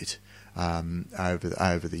little bit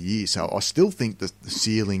over the years. So I still think that the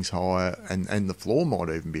ceiling's higher and the floor might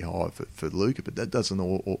even be higher for Luka, but that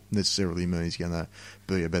doesn't necessarily mean he's going to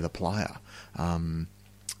be a better player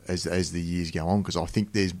as the years go on, because I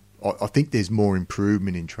think there's more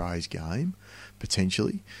improvement in Trae's game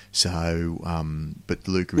potentially. So, but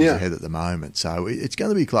Luka is ahead at the moment, so it's going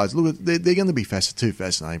to be close. Look, they're going to be two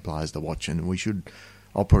fascinating players to watch, and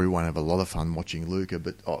I probably won't have a lot of fun watching Luka,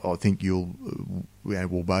 but I think we'll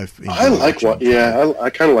both. I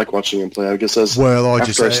kind of like watching him play. I guess as I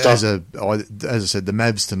said, the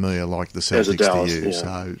Mavs to me are like the Celtics Dallas, to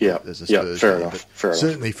you. As a Spurs fair fan, enough. Fair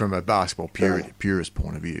certainly enough. from a basketball purist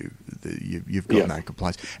point of view, you've got no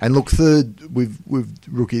complaints. And look, third with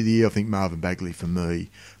Rookie of the Year, I think Marvin Bagley for me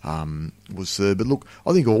was third. But look,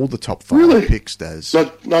 I think all the top 5 picks does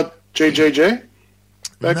not JJJ.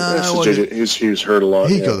 He was hurt a lot.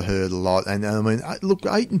 He got hurt a lot, and I mean, look,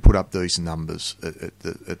 Ayton put up decent numbers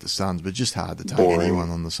at the Suns, but just hard to take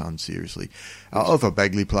anyone on the Suns seriously. I thought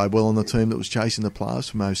Bagley played well on the team that was chasing the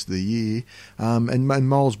playoffs for most of the year, and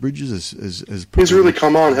Miles Bridges has he's really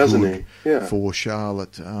come on, hasn't he? Yeah. For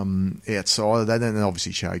Charlotte outside, they don't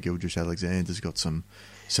obviously Shai Gilgeous-Alexander's got some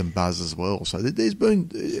buzz as well. So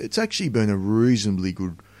it's actually been a reasonably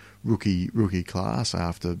good rookie class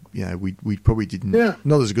after, we probably didn't,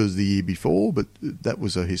 not as good as the year before, but that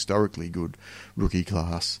was a historically good rookie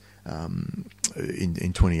class in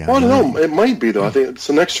 2018. Well, I don't know, it might be though. I think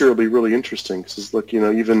so. Next year will be really interesting because look,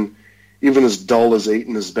 even as dull as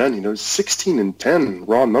Ayton has been, 16 and 10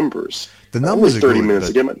 raw numbers. The numbers only 30 are good, minutes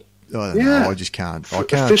a game. I don't know. I just can't. I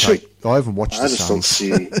haven't watched the Suns. I just don't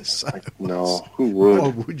see. No, who would? Why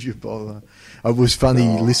would you bother? It was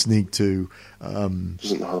funny listening to.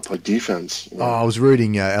 Doesn't know how to play defense. I was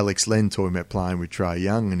reading Alex Len talking about playing with Trae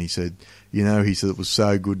Young, and he said it was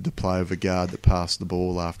so good to play with a guard that passed the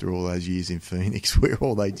ball after all those years in Phoenix, where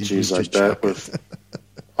all they did was just chuck with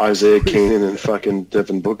Isaiah Kanan and fucking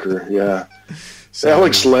Devin Booker. Yeah, so,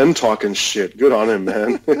 Alex Len talking shit. Good on him,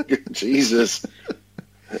 man. Jesus.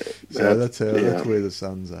 So that's where the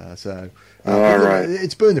Suns are. So all right,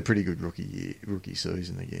 it's been a pretty good rookie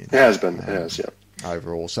season again. It has been. It has, yeah.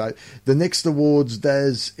 Overall. So the next awards,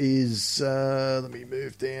 Daz, is let me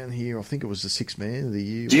move down here. I think it was the Sixth Man of the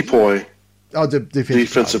Year. DPOY. Oh,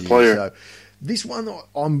 defensive player. So this one,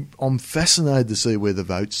 I'm fascinated to see where the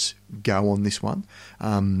votes go on this one.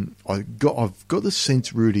 I've got the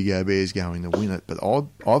sense Rudy Gobert's going to win it, but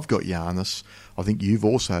I've got Giannis. I think you've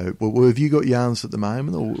also. Well, have you got Giannis at the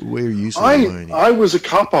moment, or where are you learning? I was a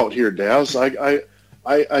cop out here, Daz. I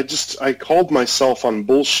called myself on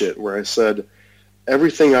bullshit where I said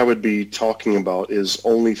everything I would be talking about is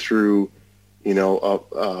only through,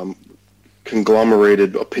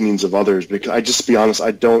 conglomerated opinions of others. Because I just, to be honest,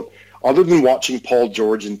 I don't. Other than watching Paul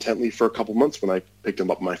George intently for a couple months when I picked him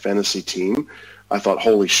up on my fantasy team, I thought,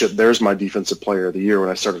 holy shit, there's my defensive player of the year when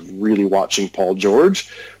I started really watching Paul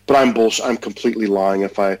George. But I'm bullshit. I'm completely lying.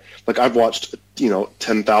 I've watched,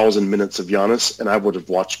 10,000 minutes of Giannis, and I would have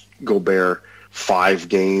watched Gobert 5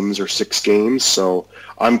 games or 6 games. So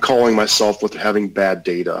I'm calling myself with having bad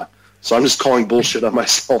data. So I'm just calling bullshit on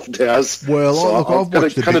myself, Daz. Well, so look, I've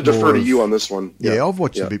watched kind of defer to you on this one. Yeah, I've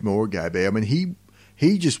watched a bit more of Gobert. I mean,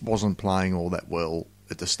 he just wasn't playing all that well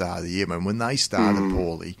at the start of the year. I mean, when they started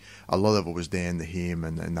poorly, a lot of it was down to him,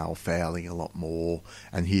 and they were fouling a lot more.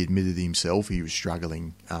 And he admitted himself he was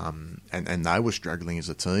struggling, and they were struggling as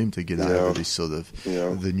a team to get over this sort of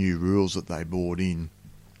the new rules that they brought in.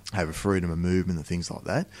 Have a freedom of movement and things like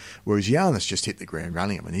that. Whereas Giannis just hit the ground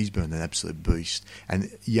running. I mean, he's been an absolute beast. And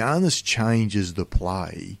Giannis changes the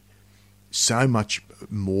play so much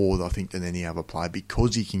more, I think, than any other player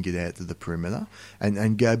because he can get out to the perimeter.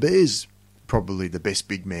 And Gobert's probably the best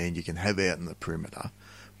big man you can have out in the perimeter.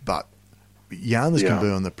 But Giannis can be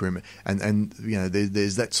on the perimeter. And you know,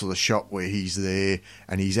 there's that sort of shot where he's there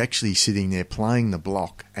and he's actually sitting there playing the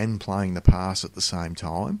block and playing the pass at the same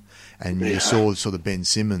time. And you saw sort of Ben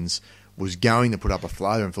Simmons was going to put up a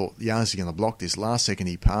floater and thought, Giannis is going to block this. Last second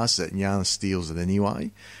he passes it and Giannis steals it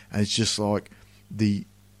anyway. And it's just like the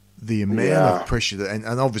amount of pressure that,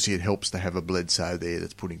 and obviously it helps to have a Bledsoe there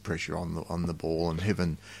that's putting pressure on the ball. And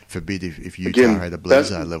heaven forbid if Utah had a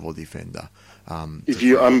Bledsoe level defender. If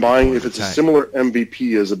it's a similar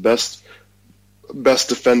MVP as a best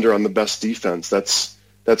defender on the best defense, that's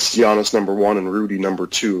Giannis number 1 and Rudy number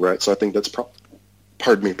 2, right? So I think that's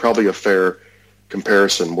probably a fair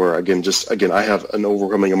comparison. Where again, I have an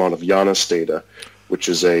overwhelming amount of Giannis data, which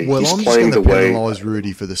is he's playing the way. I'm just going to penalise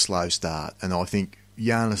Rudy for the slow start, and I think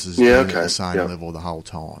Giannis is at the same level the whole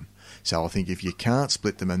time. So I think if you can't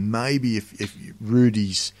split them, and maybe if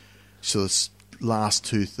Rudy's sort of last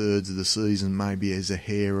 2/3 of the season maybe is a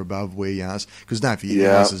hair above where Giannis, because don't forget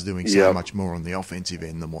Giannis is doing so much more on the offensive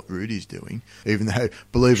end than what Rudy's doing, even though,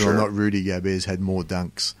 believe it or not, Rudy Gobert's had more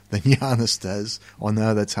dunks than Giannis does. I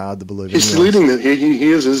know that's hard to believe. He's leading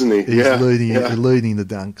he is, isn't he? He's leading the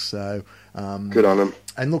dunks, so good on him.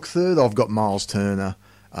 And look, third I've got Miles Turner.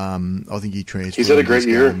 I think he transferred. He's had a great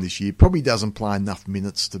year this year. Probably doesn't play enough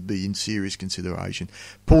minutes to be in serious consideration.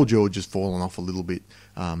 Paul George has fallen off a little bit,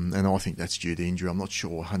 and I think that's due to injury. I'm not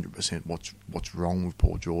sure 100% what's wrong with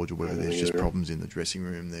Paul George, or whether there's just problems in the dressing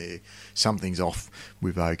room there. Something's off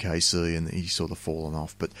with OKC, and he's sort of fallen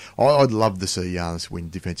off. But I'd love to see Giannis win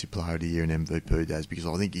Defensive Player of the Year and MVP days, because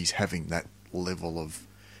I think he's having that level of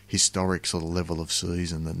historic sort of level of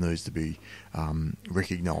season that needs to be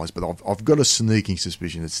recognised. But I've got a sneaking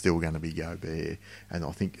suspicion it's still going to be Gobert, and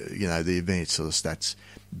I think the advanced sort of stats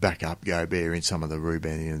back up Gobert in some of the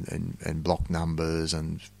rebounding and block numbers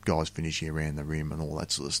and guys finishing around the rim and all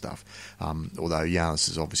that sort of stuff. Although Giannis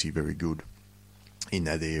is obviously very good in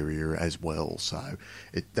that area as well, so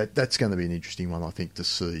that's going to be an interesting one, I think, to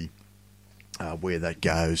see where that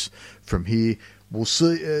goes from here. We'll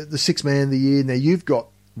see the sixth man of the year. Now you've got.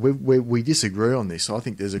 We disagree on this. I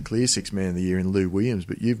think there's a clear sixth man of the year in Lou Williams,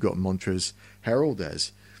 but you've got Montrezl Harrell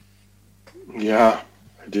as. Yeah,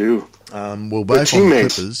 I do. We're both on the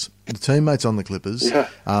Clippers. The teammates on the Clippers. Yeah.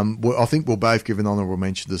 I think we'll both give an honourable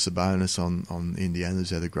mention to Sabonis on Indiana,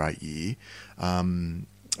 who's had a great year.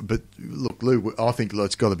 But look, Lou, I think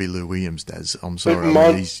it's got to be Lou Williams, Daz. I'm sorry,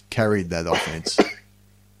 he's carried that offense.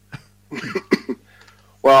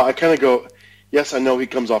 Well, I kind of go. Yes, I know he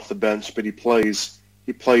comes off the bench, but he plays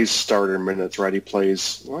starter minutes, right? I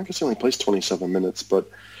guess he only plays 27 minutes. But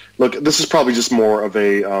look, this is probably just more of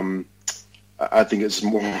a, I think it's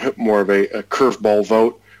more of a curveball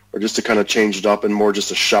vote, or just to kind of change it up and more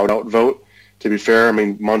just a shout-out vote. To be fair, I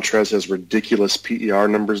mean, Montrez has ridiculous PER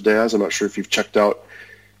numbers, Daz. I'm not sure if you've checked out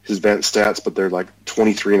his advanced stats, but they're like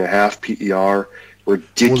 23.5 PER.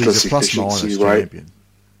 Ridiculous efficiency, right? Champion.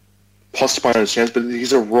 Plus/minus chance, but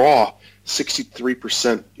he's a raw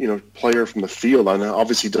 63%, player from the field. And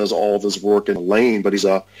obviously does all of his work in the lane, but he's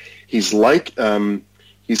got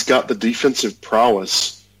the defensive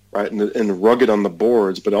prowess, right, and rugged on the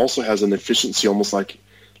boards, but also has an efficiency almost like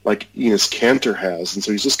Enes Kanter has. And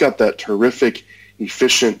so he's just got that terrific,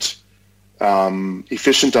 efficient on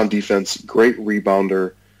defense, great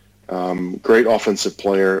rebounder, great offensive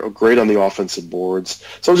player, great on the offensive boards.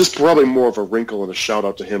 So just probably more of a wrinkle and a shout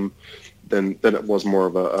out to him than it was more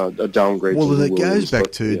of a downgrade. Well, it goes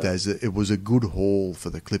back to Daz. It was a good haul for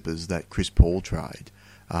the Clippers, that Chris Paul trade.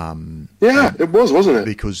 It was, wasn't it?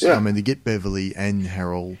 Because to get Beverly and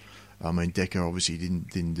Harrell, Decker obviously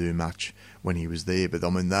didn't do much when he was there, but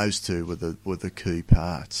those two were the key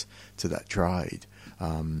parts to that trade.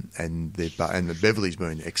 And Beverly's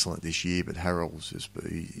been excellent this year, but Harrell's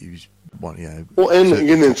he's one. Well, and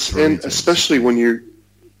especially when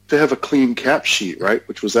they have a clean cap sheet, right?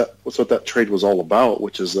 What's what that trade was all about,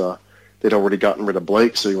 which is they'd already gotten rid of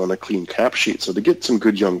Blake, so you want a clean cap sheet. So to get some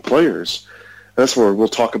good young players, that's where we'll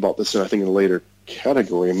talk about this, I think, in a later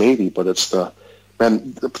category maybe, but it's the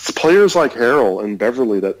And it's players like Harrell and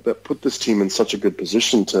Beverly that put this team in such a good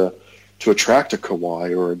position to attract a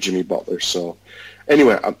Kawhi or a Jimmy Butler. So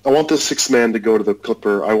anyway, I want the sixth man to go to the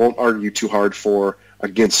Clipper. I won't argue too hard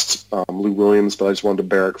against Lou Williams, but I just wanted to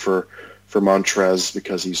barrack for Montrez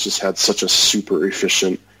because he's just had such a super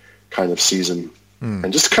efficient kind of season.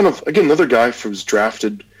 And just kind of, again, another guy who was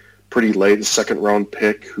drafted pretty late, a second-round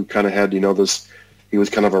pick who kind of had, he was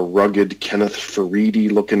kind of a rugged Kenneth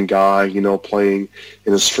Fariedi-looking guy, playing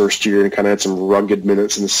in his first year and kind of had some rugged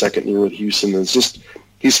minutes in the second year with Houston. It's just,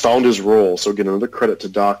 he's found his role. So again, another credit to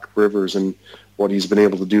Doc Rivers and what he's been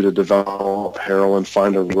able to do to develop Harrell and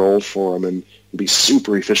find a role for him and be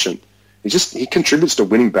super efficient. He contributes to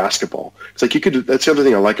winning basketball. It's like that's the other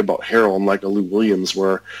thing I like about Harrell, unlike a Lou Williams,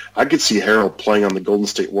 where I could see Harrell playing on the Golden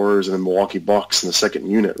State Warriors and the Milwaukee Bucks in the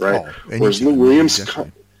second unit, right? Whereas Lou Williams,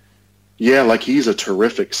 he's a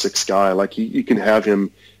terrific sixth guy. Like you can have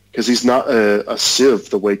him because he's not a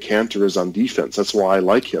sieve the way Cantor is on defense. That's why I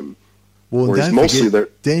like him. Well, don't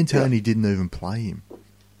forget, D'Antoni didn't even play him.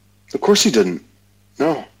 Of course he didn't.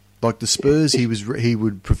 No. Like the Spurs, he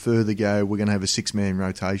would prefer to go, we're going to have a six-man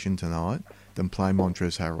rotation tonight, than play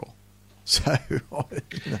Montrezl Harrell. So,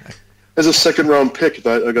 as a second-round pick,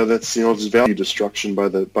 that's just value destruction by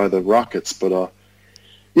the Rockets. But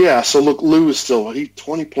so look, Lou is still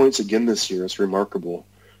 20 points again this year. It's remarkable,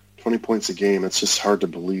 20 points a game. It's just hard to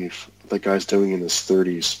believe that guy's doing in his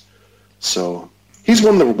 30s. So. He's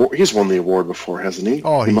won the award before, hasn't he?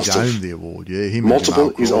 Oh, he's owned the award, yeah.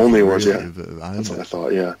 He's owned the awards, yeah. That's what I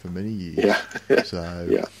thought, yeah. For many years. Yeah. So,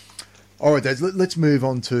 yeah. All right, Daz, let's move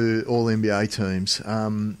on to all NBA teams.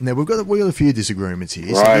 Now, we've got a few disagreements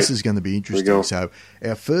here, so this is going to be interesting. So,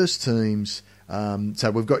 our first teams,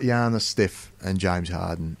 so we've got Giannis, Steph, and James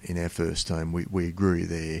Harden in our first team. We agree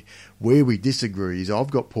there. Where we disagree is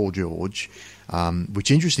I've got Paul George,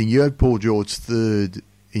 which is interesting. You have Paul George third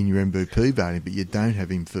in your MVP voting, but you don't have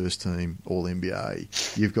him first team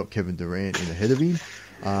All-NBA. You've got Kevin Durant in ahead of him.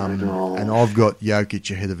 And I've got Jokic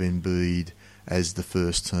ahead of Embiid as the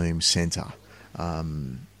first team centre.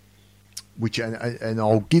 And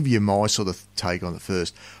I'll give you my sort of take on it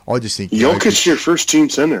first. I just think Jokic your first team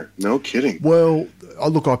centre. No kidding. Well,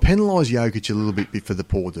 look, I penalise Jokic a little bit for the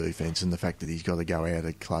poor defence and the fact that he's got to go out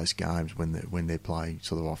at close games when they're playing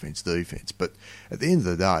sort of offence-defence. But at the end of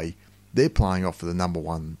the day, they're playing off for the number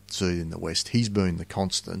one seed in the West. He's been the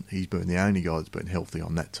constant. He's been the only guy that's been healthy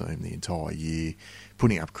on that team the entire year,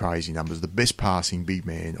 putting up crazy numbers. The best passing big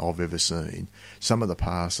man I've ever seen. Some of the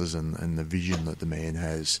passes and the vision that the man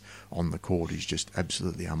has on the court is just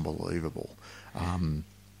absolutely unbelievable.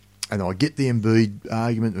 And I get the Embiid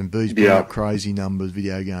argument. Embiid's putting up crazy numbers,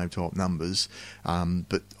 video game type numbers.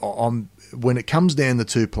 But when it comes down to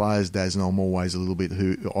two players, Daz, and I'm always a little bit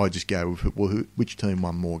I just go with which team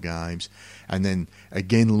won more games, and then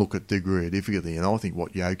again look at degree of difficulty. And I think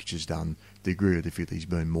what Jokic has done, degree of difficulty, has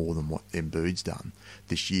been more than what Embiid's done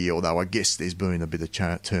this year. Although I guess there's been a bit of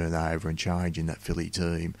turnover and change in that Philly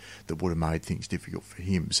team that would have made things difficult for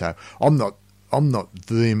him. So I'm not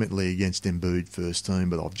vehemently against Embiid first team,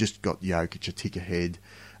 but I've just got Jokic a tick ahead.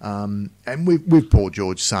 And with Paul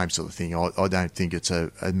George, same sort of thing. I don't think it's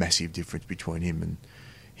a massive difference between him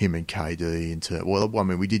and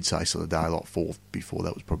KD. We did say sort of daylight fourth before.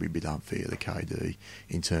 That was probably a bit unfair to KD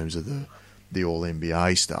in terms of the All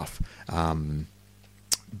NBA stuff.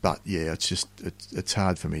 But yeah, it's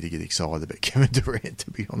hard for me to get excited about Kevin Durant,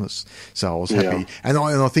 to be honest. So I was happy, and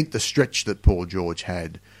I think the stretch that Paul George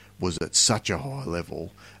had was at such a high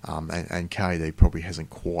level, and KD probably hasn't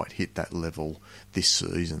quite hit that level this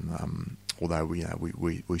season. Although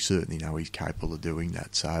we certainly know he's capable of doing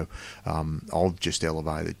that. So I've just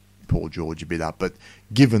elevated Paul George a bit up. But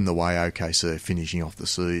given the way OKC are finishing off the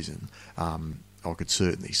season, I could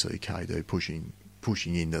certainly see KD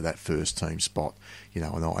pushing into that first team spot.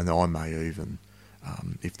 And I may even.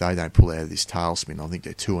 If they don't pull out of this tailspin, I think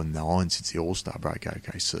they're 2-9 since the All-Star break,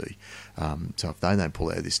 OKC. So if they don't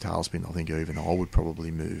pull out of this tailspin, I think even I would probably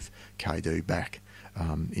move KD back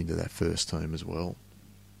into that first team as well.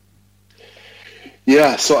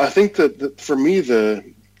 Yeah, so I think that for me,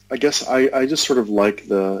 I guess I just sort of like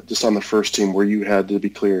just on the first team where you had, to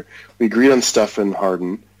be clear, we agreed on Steph and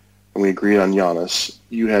Harden, and we agreed on Giannis.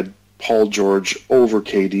 You had Paul George over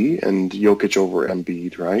KD and Jokic over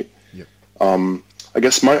Embiid, right? Yep. I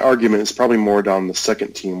guess my argument is probably more down the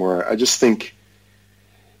second team, where I just think,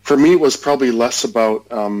 for me, it was probably less about.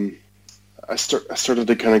 I started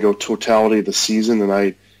to kind of go totality of the season, and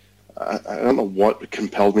I don't know what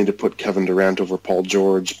compelled me to put Kevin Durant over Paul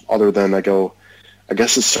George, other than I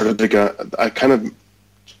guess it started to go. I kind of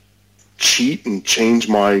cheat and change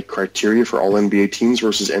my criteria for all NBA teams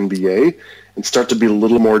versus NBA and start to be a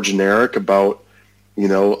little more generic about,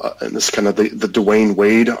 and this kind of the Dwayne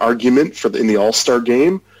Wade argument in the All-Star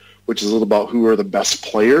game, which is a little about who are the best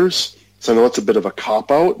players. So I know it's a bit of a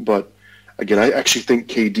cop-out, but again, I actually think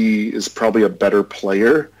KD is probably a better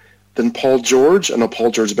player than Paul George. I know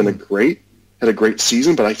Paul George has been had a great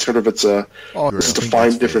season, but it's a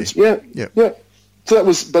fine difference. Yeah. So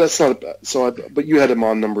but you had him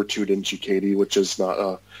on number 2, didn't you, KD? Which is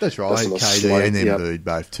not. That's right. I had KD and Embiid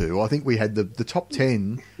both too. I think we had the top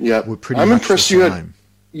 10. Yeah, were pretty. I'm much impressed. The same.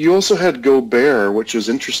 You also had Gobert, which is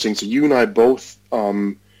interesting. So you and I both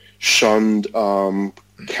shunned Karl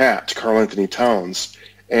Anthony Towns,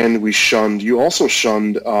 and you also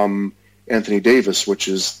shunned Anthony Davis, which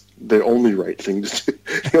is the only right thing to do.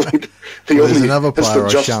 There's another player I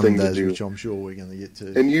just shunned, which I'm sure we're going to get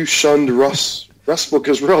to. And you shunned Russ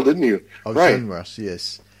Westbrook-Israel, didn't you? I shunned Russ,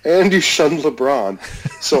 yes. And you shunned LeBron.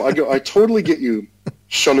 So I totally get you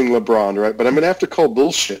shunning LeBron, right? But I'm going to have to call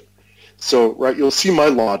bullshit. So, right, you'll see my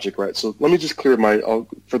logic, right? So let me just clear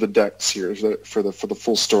for the decks here, for the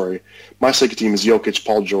full story. My second team is Jokic,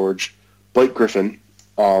 Paul George, Blake Griffin,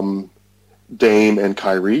 Dame, and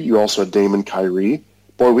Kyrie. You also had Dame and Kyrie.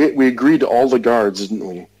 Boy, we agreed to all the guards, didn't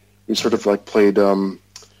we? We sort of played roulette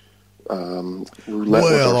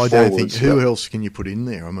with our I don't think. forwards. Who else can you put in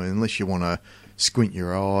there? I mean, unless you want to squint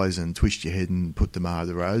your eyes and twist your head and put DeMar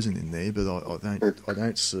DeRozan in there, but I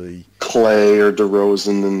don't see Clay or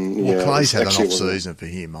DeRozan. And Clay's had an off season for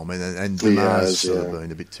him. I mean, and DeMar's sort of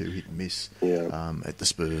been a bit too hit and miss at the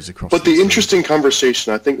Spurs across. But the interesting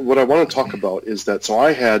conversation, I think, what I want to talk about is that. So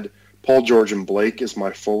I had Paul George and Blake as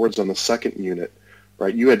my forwards on the second unit.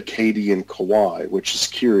 Right, you had KD and Kawhi, which is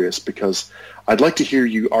curious because I'd like to hear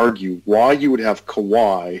you argue why you would have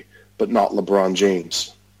Kawhi but not LeBron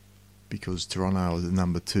James. Because Toronto are the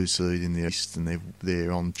number 2 seed in the East and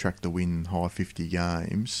they're on track to win high 50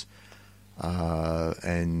 games.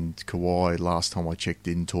 And Kawhi, last time I checked,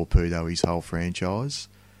 didn't torpedo his whole franchise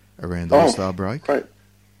around the All-Star break. Right,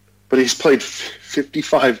 but he's played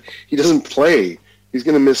 55. He doesn't play. He's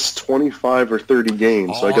going to miss 25 or 30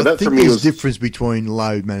 games. So I think there's a difference between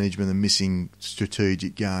load management and missing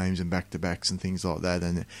strategic games and back-to-backs and things like that,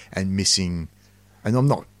 and missing. And I'm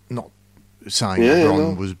not saying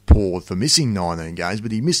LeBron was poor for missing 19 games,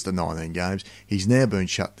 but he missed the 19 games. He's now been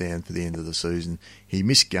shut down for the end of the season. He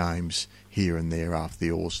missed games here and there after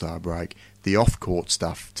the All-Star break. The off-court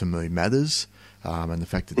stuff to me matters, and the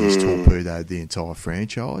fact that he's torpedoed the entire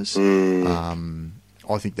franchise.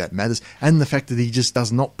 I think that matters. And the fact that he just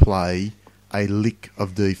does not play a lick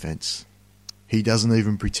of defence. He doesn't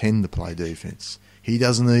even pretend to play defence. He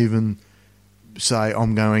doesn't even say,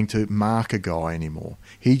 I'm going to mark a guy anymore.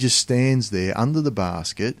 He just stands there under the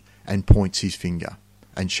basket and points his finger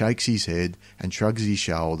and shakes his head and shrugs his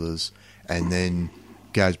shoulders and then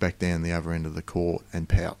goes back down the other end of the court and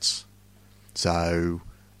pouts. So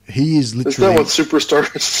he is literally... Isn't that what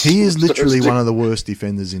superstars... He is literally one of the worst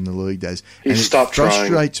defenders in the league, Daz. He stopped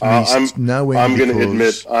trying. It frustrates me no end. I'm going to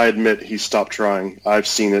admit he stopped trying. I've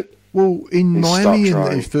seen it. Well, in Miami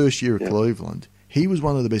in the first year of Cleveland, he was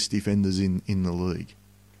one of the best defenders in the league.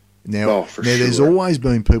 Now, there's always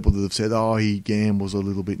been people that have said, he gambles a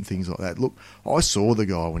little bit and things like that. Look, I saw the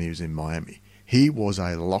guy when he was in Miami. He was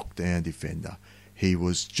a lockdown defender. He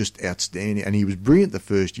was just outstanding, and he was brilliant the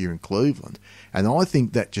first year in Cleveland. And I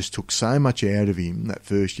think that just took so much out of him, that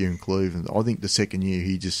first year in Cleveland. I think the second year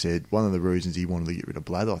he just said, one of the reasons he wanted to get rid of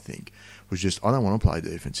Blatt, I think, was just, I don't want to play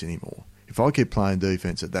defence anymore. If I keep playing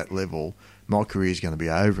defence at that level, my career's going to be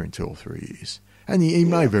over in 2 or 3 years. And he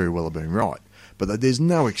may very well have been right, but there's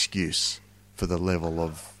no excuse for the level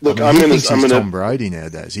of... Look, he thinks he's Tom Brady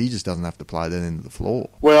nowadays. He just doesn't have to play that end of the floor.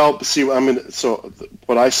 Well, see, so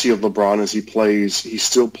what I see of LeBron is he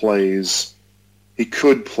still plays... He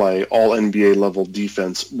could play all NBA level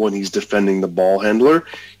defense when he's defending the ball handler.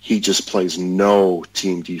 He just plays no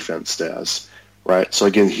team defense, Daz. Right? So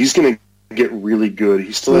again, he's going to get really good.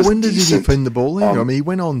 He still has when did he defend the ball handler? He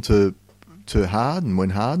went on to Harden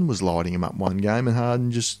when Harden was lighting him up one game, and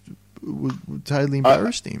Harden just totally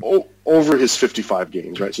embarrassed him. Over his 55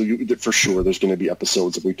 games, right? So for sure there's going to be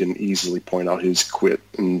episodes that we can easily point out his quit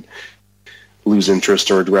and lose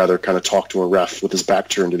interest, or rather kind of talk to a ref with his back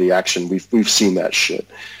turned to the action. We've seen that shit.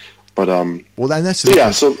 But well, then that's the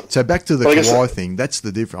difference. So back to the Kawhi thing. That's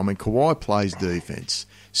the difference. I mean, Kawhi plays defense.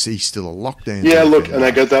 So he's still a lockdown. Yeah, look, and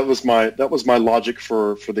I guess that was my logic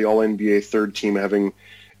for the All NBA third team having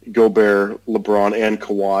Gobert, LeBron, and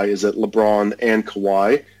Kawhi, is that LeBron and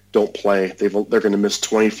Kawhi don't play. They're going to miss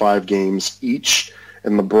 25 games each,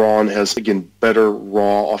 and LeBron has, again, better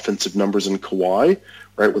raw offensive numbers than Kawhi,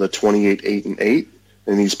 right, with a 28, 8, and 8.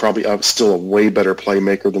 And he's probably still a way better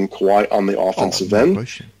playmaker than Kawhi on the offensive end.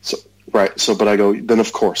 Question. So, right. So, but I go, then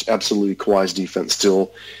of course, absolutely Kawhi's defense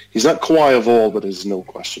still, he's not Kawhi of old, but there's no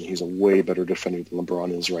question he's a way better defender than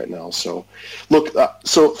LeBron is right now. So, look,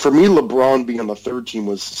 so for me, LeBron being on the third team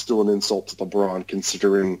was still an insult to LeBron,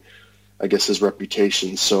 considering, I guess, his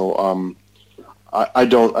reputation. So, I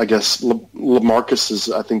guess LaMarcus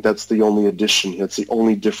is, I think that's the only addition. That's the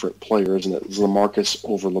only different player, isn't it? Is LaMarcus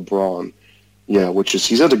over LeBron. Yeah, which is,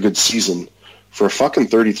 he's had a good season for a fucking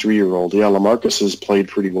 33-year-old. Yeah, LaMarcus has played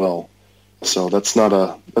pretty well. So that's not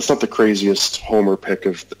the craziest homer pick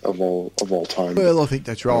of all time. Well, I think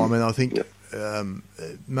that's right. I mean, I think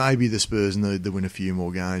maybe the Spurs need to win a few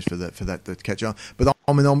more games for that to catch on. But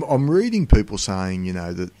I mean, I'm reading people saying,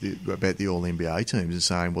 about the All NBA teams and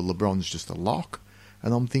saying, well, LeBron's just a lock.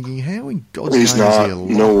 And I'm thinking, how in God's name is he a lock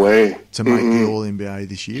no way to make the All NBA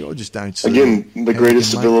this year? I just don't see. Again, the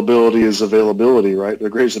greatest availability is availability, right? The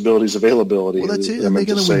greatest ability is availability. Well, that's it. And they're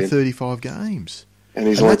going to win 35 games. And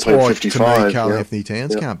he's only played 55. To me, Karl Anthony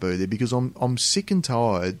Towns can't be there, because I'm sick and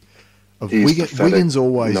tired of Wiggins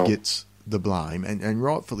always gets the blame, and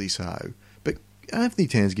rightfully so. But Anthony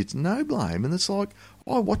Towns gets no blame, and it's like,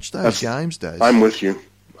 I watched those games, Daz. I'm with you.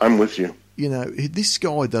 This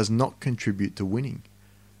guy does not contribute to winning.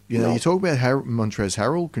 You talk about Montrezl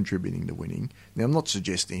Harrell contributing to winning. Now, I'm not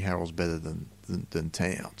suggesting Harrell's better than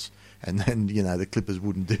Towns, and then the Clippers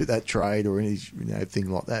wouldn't do that trade or any thing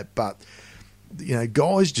like that. But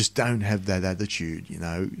guys just don't have that attitude,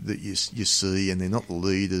 that you see, and they're not the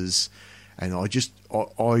leaders. And I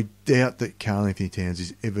doubt that Karl Anthony Towns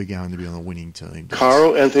is ever going to be on a winning team.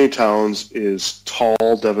 Karl Anthony Towns is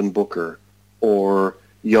tall Devin Booker or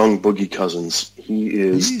young Boogie Cousins. He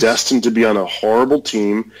is destined to be on a horrible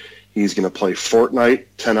team. He's going to play Fortnite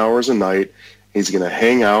 10 hours a night. He's going to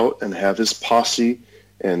hang out and have his posse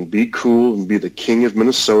and be cool and be the king of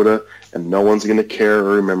Minnesota, and no one's going to care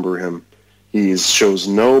or remember him. He shows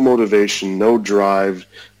no motivation, no drive,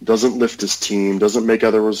 doesn't lift his team, doesn't make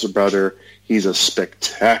others better. He's a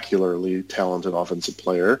spectacularly talented offensive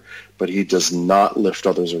player, but he does not lift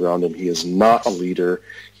others around him. He is not a leader.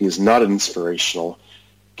 He is not inspirational.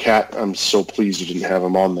 Cat, I'm so pleased you didn't have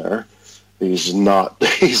him on there. He's not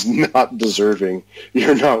deserving.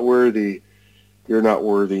 You're not worthy.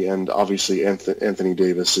 And obviously Anthony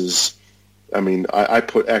Davis is, I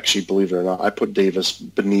put, actually, believe it or not, I put Davis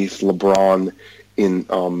beneath LeBron in,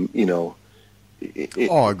 I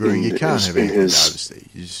agree. You can't have Anthony Davis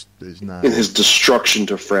there. In his destruction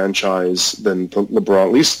to franchise than LeBron.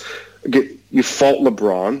 At least, you fault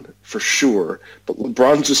LeBron for sure, but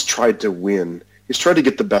LeBron just tried to win. He's tried to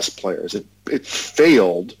get the best players. It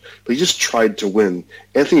failed, but he just tried to win.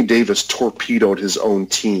 Anthony Davis torpedoed his own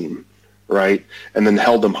team, right? And then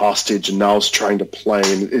held them hostage, and now is trying to play.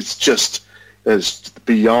 And it's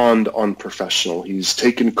beyond unprofessional. He's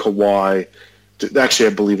taken Kawhi. Actually,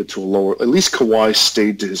 I believe it to a lower. At least Kawhi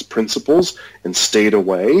stayed to his principles and stayed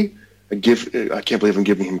away. I can't believe I'm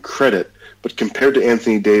giving him credit. But compared to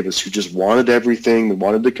Anthony Davis, who just wanted everything, and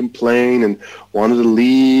wanted to complain and wanted to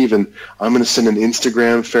leave, and I'm going to send an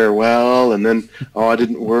Instagram farewell, and then, I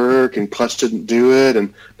didn't work, and Clutch didn't do it,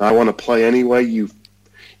 and I want to play anyway. Have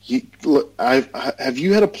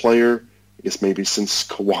you had a player, I guess maybe since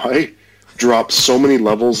Kawhi, drop so many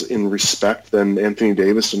levels in respect than Anthony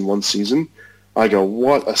Davis in one season? I go,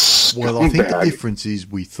 what a scumbag. Well, I think the difference is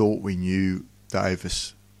we thought we knew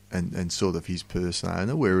Davis and sort of his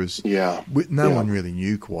persona, whereas no one really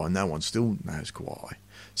knew Kawhi. No one still knows Kawhi.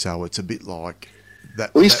 So it's a bit like that.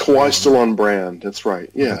 At least Kawhi's still on brand. That's right.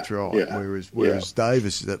 Yeah, that's right. Yeah. Whereas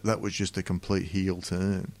Davis, that was just a complete heel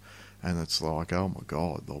turn. And it's like, oh my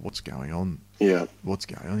God, what's going on? Yeah. What's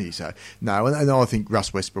going on here? So, no, and I think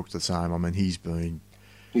Russ Westbrook's the same. I mean, he's been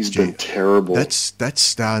terrible. That's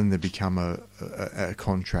starting to become a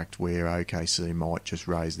contract where OKC might just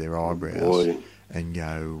raise their eyebrows and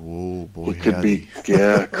go, whoa, boy, it could be,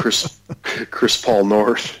 Chris Paul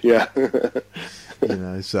North, yeah.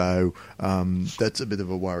 So that's a bit of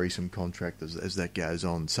a worrisome contract as that goes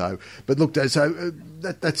on. So, but look, so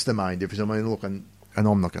that's the main difference. I mean, look, and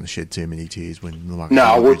I'm not going to shed too many tears when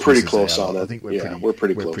we're pretty close on it. I think we're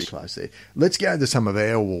pretty close there. Let's go to some of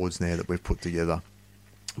our awards now that we've put together.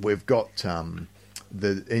 We've got the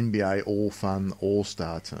NBA All-Fun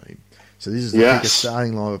All-Star team. So this is the biggest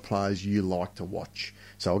starting line of players you like to watch.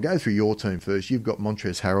 So I'll go through your team first. You've got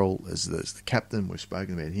Montrezl Harrell as the captain. We've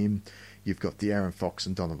spoken about him. You've got De'Aaron Fox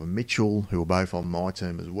and Donovan Mitchell, who are both on my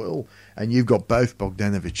team as well. And you've got both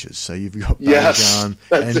Bogdanoviches. So you've got Bojan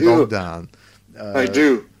and Bogdan. I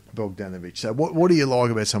do. Bogdanovic. So what do you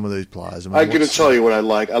like about some of these players? I'm going to tell you what I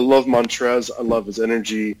like. I love Montrez. I love his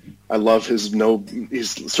energy. I love his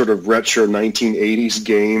sort of retro 1980s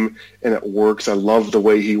game, and it works. I love the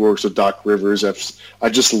way he works with Doc Rivers. I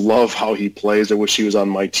just love how he plays. I wish he was on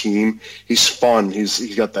my team. He's fun.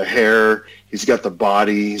 He's got the hair. He's got the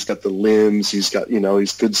body. He's got the limbs. He's got,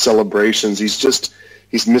 he's good celebrations. He's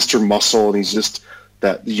Mr. Muscle, and he's just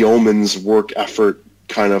that yeoman's work effort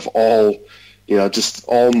kind of all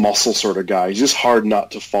muscle sort of guy. He's just hard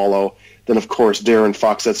not to follow. Then, of course, De'Aaron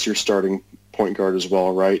Fox, that's your starting point guard as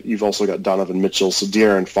well, right? You've also got Donovan Mitchell. So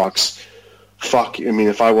De'Aaron Fox,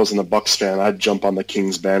 if I wasn't a Bucks fan, I'd jump on the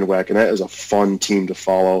Kings bandwagon. That is a fun team to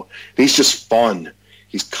follow. And he's just fun.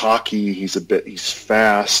 He's cocky. He's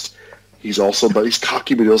fast. He's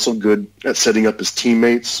cocky, but he's also good at setting up his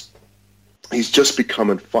teammates. He's just become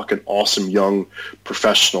a fucking awesome young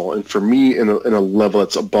professional. And for me, in a level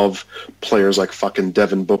that's above players like fucking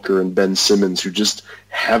Devin Booker and Ben Simmons, who just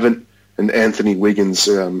haven't, and Anthony Wiggins,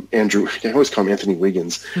 Andrew, I always call him Anthony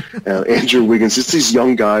Wiggins, Andrew Wiggins. It's these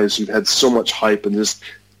young guys who've had so much hype and just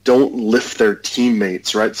don't lift their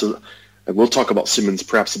teammates, right? So and we'll talk about Simmons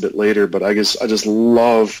perhaps a bit later, but I just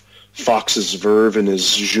love Fox's verve and his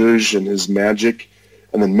zhuzh and his magic.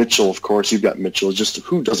 And then Mitchell, of course, you've got Mitchell. Just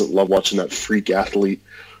who doesn't love watching that freak athlete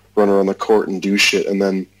run around the court and do shit? And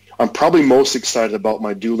then I'm probably most excited about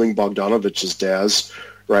my dueling Bogdanovich's Daz,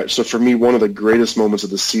 right? So for me, one of the greatest moments of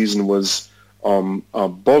the season was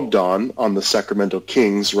Bogdan on the Sacramento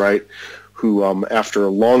Kings, right? Who, after a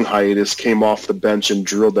long hiatus, came off the bench and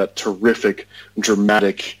drilled that terrific,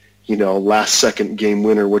 dramatic, last-second game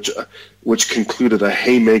winner, which concluded a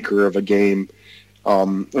haymaker of a game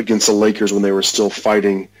against the Lakers when they were still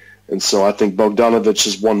fighting. And so I think Bogdanovich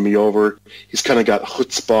has won me over. He's kind of got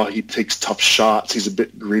chutzpah. He takes tough shots. He's a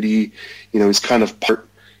bit gritty. He's kind of part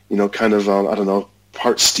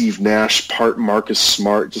Steve Nash, part Marcus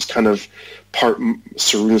Smart, just kind of part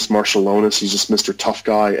Sarunas Marciulionis. He's just Mr. Tough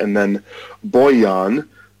Guy. And then Bojan,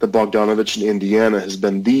 the Bogdanovich in Indiana, has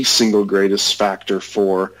been the single greatest factor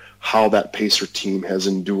for how that Pacer team has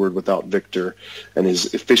endured without Victor. And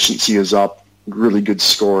his efficiency is up. Really good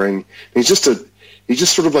scoring. He's just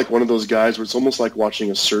sort of like one of those guys where it's almost like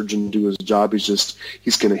watching a surgeon do his job. He's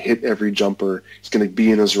going to hit every jumper. He's going to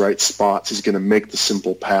be in his right spots. He's going to make the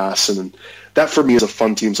simple pass, and that for me is a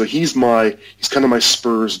fun team. So he's kind of my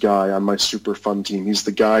Spurs guy on my super fun team. He's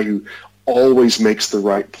the guy who always makes the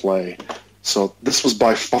right play. So this was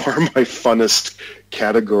by far my funnest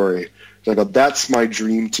category. I go, that's my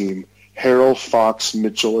dream team. Harrell, Fox,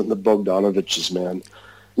 Mitchell, and the Bogdanoviches, man.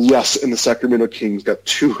 Yes, and the Sacramento Kings got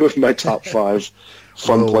two of my top five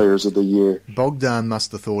fun players of the year. Bogdan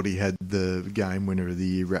must have thought he had the game winner of the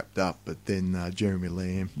year wrapped up, but then Jeremy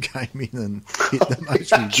Lamb came in and hit the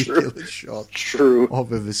most ridiculous shot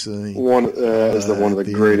I've ever seen. One of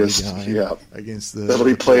the greatest. Against the that'll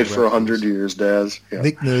be played for 100 years, Daz. Yeah.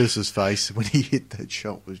 Nick Nurse's face when he hit that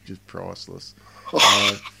shot was just priceless.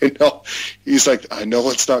 He's like, I know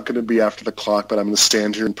it's not going to be after the clock, but I'm going to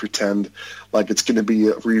stand here and pretend like it's going to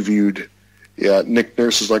be reviewed. Yeah, Nick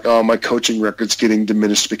Nurse is like, oh, my coaching record's getting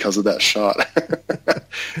diminished because of that shot.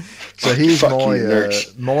 So here's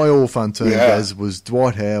my all fun team, Daz, was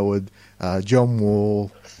Dwight Howard, John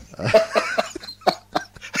Wall.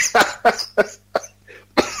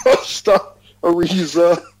 Stop,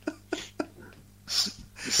 Ariza.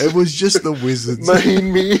 It was just the Wizards.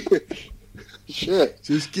 Me. Shit.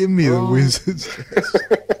 Just give me the Wizards.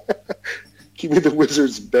 Give me the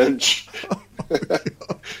Wizards bench.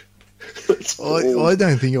 I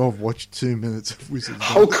don't think I've watched 2 minutes of Wizards.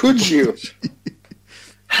 How could you?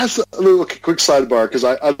 Look, quick sidebar, because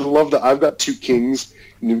I love that I've got two Kings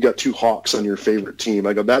and you've got two Hawks on your favorite team.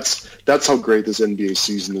 I go, that's how great this NBA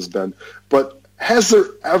season has been. But has there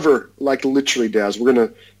ever, like literally, Daz, we're going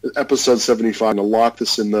to, episode 75, to lock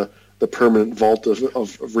this in the permanent vault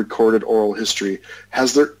of recorded oral history.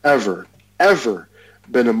 Has there ever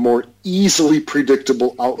been a more easily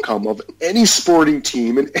predictable outcome of any sporting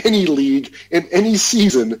team in any league in any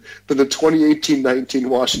season than the 2018-19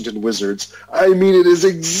 Washington Wizards? I mean, it is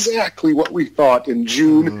exactly what we thought in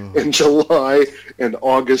June and July and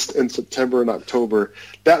August and September and October.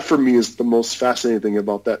 That for me is the most fascinating thing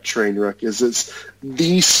about that train wreck, is it's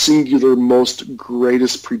the singular most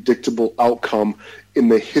greatest predictable outcome in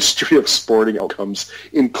the history of sporting outcomes,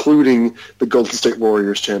 including the Golden State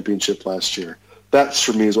Warriors championship last year. That's,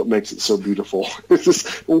 for me, is what makes it so beautiful. It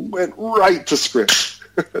just went right to script.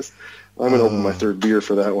 I'm going to open my third beer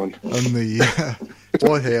for that one. And the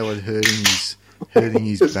Dwight Howard hurting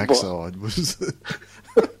his backside was...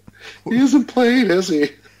 He hasn't played, has he?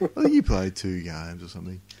 I think he played 2 games or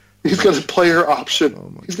something. He's got a player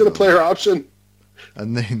option. He's got a player option.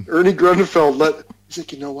 And then Ernie Grunfeld he's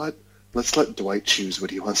like, you know what? Let's let Dwight choose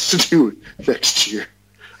what he wants to do next year.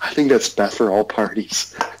 I think that's best for all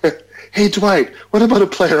parties. Hey, Dwight, what about a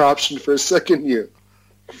player option for a second year?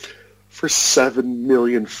 For $7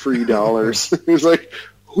 million free dollars. He's like,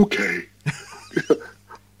 okay.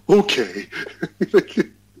 Okay.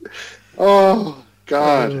 Oh,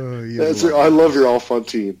 God. I love your all-fun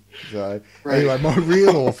team. So, right. Anyway, my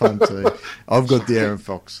real all-fun team, I've got De'Aaron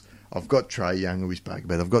Fox. I've got Trae Young, who we spoke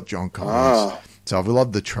about. I've got John Collins. So I've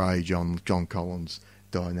loved the Trae John Collins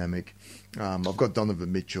dynamic. I've got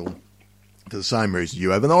Donovan Mitchell for the same reason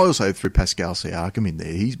you have. And I also threw Pascal Siakam in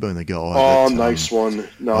there. He's been a guy nice one.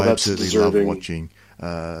 No, I that's absolutely deserving. love watching.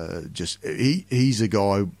 He's a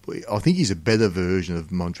guy. I think he's a better version of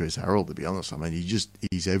Montrezl Harrell, to be honest. I mean,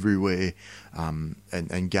 he's everywhere.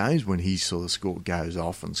 And games when he sort of goes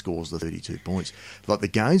off and scores the 32 points, like the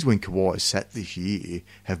games when Kawhi sat this year,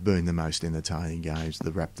 have been the most entertaining games the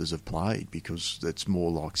Raptors have played, because it's more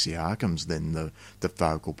like Siakam's than the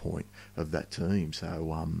focal point of that team.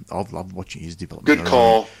 So I've loved watching his development. Good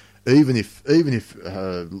call. Even if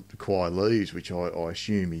Kawhi leaves, which I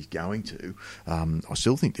assume he's going to, I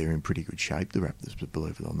still think they're in pretty good shape, the Raptors, but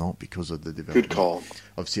believe it or not, because of the development good call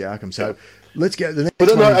of Siakam. So let's get to the next one.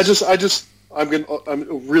 But I'm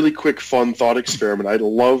a really quick, fun thought experiment. I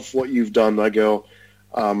love what you've done.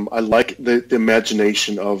 I like the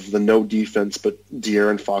imagination of the no defense, but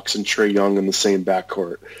De'Aaron Fox and Trae Young in the same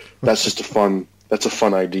backcourt. That's just a fun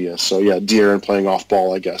idea. So yeah, De'Aaron playing off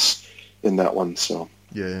ball, I guess, in that one. So.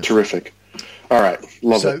 Yeah, terrific. All right,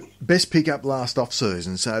 love it. So, best pickup last off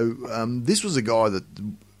season. So, this was a guy that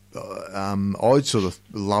I sort of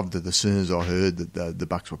loved it as soon as I heard that the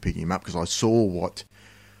Bucks were picking him up, because I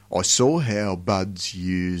saw how Buds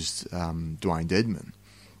used Dwayne Dedman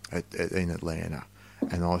in Atlanta,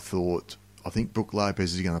 and I think Brook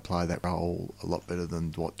Lopez is going to play that role a lot better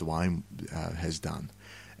than what Dwayne has done,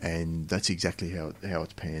 and that's exactly how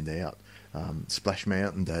it's panned out. Splash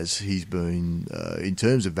Mountain Daz, he's been, in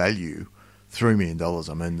terms of value, $3 million.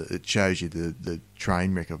 I mean, it shows you the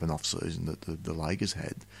train wreck of an off-season that the Lakers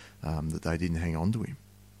had, that they didn't hang on to him.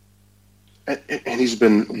 And he's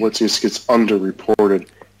been, what gets underreported,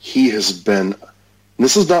 he has been,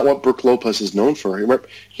 this is not what Brook Lopez is known for.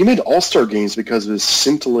 He made all-star games because of his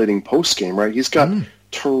scintillating post-game, right? He's got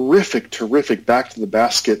terrific back to the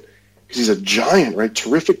basket, because he's a giant, right?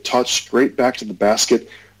 Terrific touch, great back to the basket,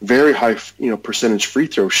 very high, percentage free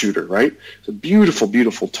throw shooter, right? It's a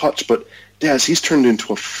beautiful touch. But Daz, he's turned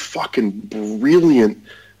into a fucking brilliant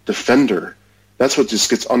defender. That's what just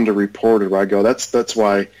gets underreported. Where I go, that's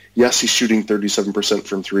why. Yes, he's shooting 37%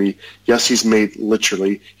 from three. Yes, he's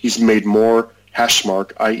made more hash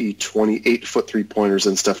mark, i.e., 28-foot 3-pointers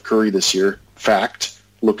than Steph Curry this year. Fact,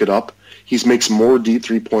 look it up. He makes more deep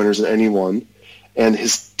 3-pointers than anyone. And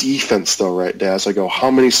his defense, though, right, Daz? I go, how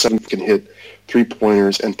many 7 can hit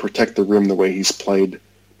 3-pointers and protect the rim the way he's played?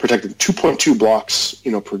 Protected 2.2 blocks,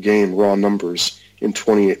 per game, raw numbers in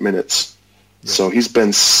 28 minutes. Yeah. So he's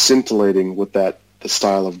been scintillating with the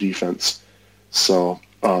style of defense. So,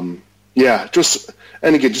 just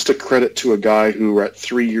a credit to a guy who,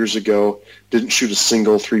 3 years ago, didn't shoot a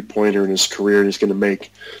single 3-pointer in his career, and he's going to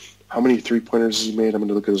make, how many 3-pointers has he made? I'm going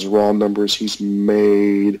to look at his raw numbers. He's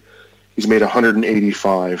made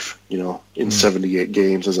 185, in 78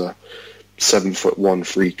 games as a 7'1"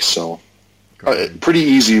 freak. So, pretty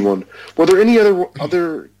easy one. Were there any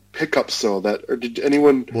other pickups though or did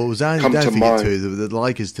anyone? Well, it was only, come don't to forget mind? too, the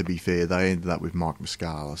Lakers. To be fair, they ended up with Mike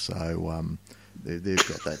Muscala, so they've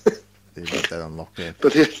got that. They've got that on lockdown.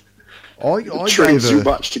 But I trained too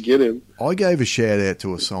much to get him. I gave a shout out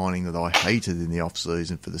to a signing that I hated in the off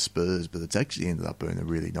season for the Spurs, but it's actually ended up being a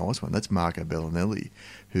really nice one. That's Marco Bellinelli,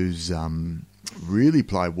 who's really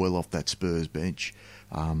played well off that Spurs bench,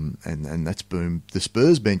 and that's boom. The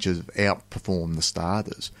Spurs bench has outperformed the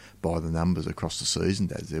starters by the numbers across the season.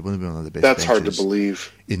 They're one of the best. That's hard to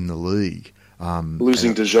believe in the league.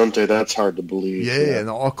 Losing DeJounte, that's hard to believe. Yeah, and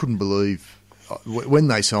I couldn't believe when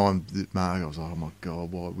they signed Mark. I was like, oh my god,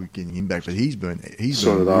 why are we getting him back? But he's been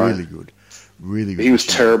really good. Really good. He was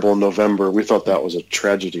terrible in November. We thought that was a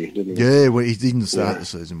tragedy, didn't we? Yeah, well, he didn't start the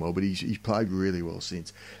season well, but he's played really well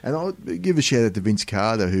since. And I'll give a shout out to Vince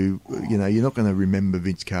Carter, who, you're not going to remember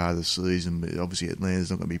Vince Carter's season, but obviously Atlanta's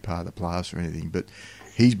not going to be part of the playoffs or anything, but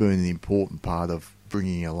he's been an important part of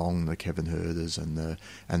bringing along the Kevin Huerters and the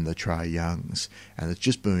Trae Youngs. And it's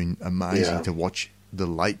just been amazing to watch the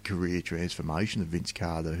late career transformation of Vince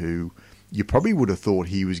Carter, who you probably would have thought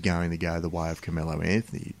he was going to go the way of Carmelo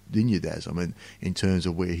Anthony, didn't you, Daz? I mean, in terms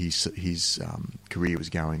of where his career was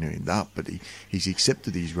going to end up, but he's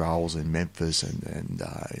accepted his roles in Memphis and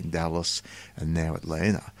in Dallas and now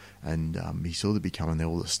Atlanta, and he's sort of become an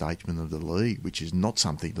elder statesman of the league, which is not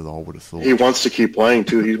something that I would have thought. He wants to keep playing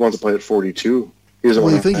too. He wants to play at 42. He doesn't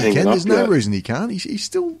want you think to he hang can? There's no yet. reason he can't. He's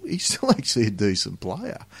still actually a decent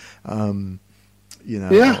player.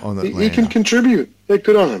 Yeah, on he can contribute. Yeah,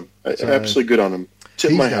 good on him. So, absolutely good on him.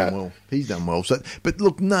 Tip my hat. Well. He's done well. So, but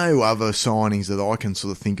look, no other signings that I can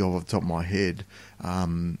sort of think of off the top of my head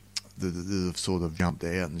that have sort of jumped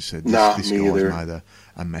out and said this guy's made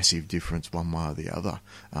a massive difference one way or the other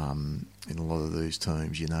in a lot of these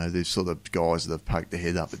teams. You know, there's sort of guys that have poked their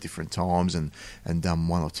head up at different times and done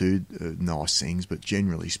one or two nice things, but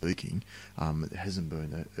generally speaking,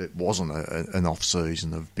 it wasn't an off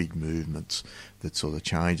season of big movements that sort of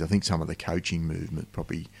changed. I think some of the coaching movement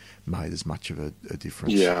probably made as much of a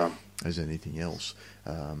difference as anything else.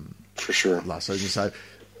 For sure. Last season.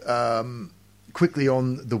 So, quickly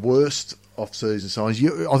on the worst off-season signs,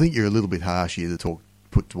 I think you're a little bit harsh here to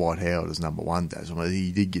put Dwight Howard as number one, Daz. I mean,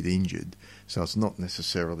 he did get injured, so it's not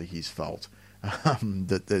necessarily his fault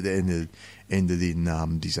that ended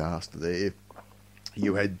in disaster there.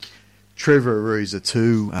 You had Trevor Ariza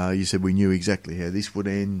too. You said we knew exactly how this would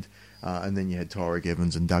end. And then you had Tyreke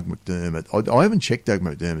Evans and Doug McDermott. I haven't checked Doug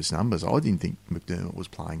McDermott's numbers. I didn't think McDermott was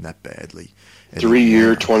playing that badly. 3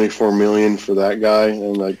 year, $24 million for that guy.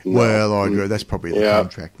 And no. Well, I agree. That's probably the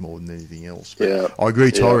contract more than anything else. But I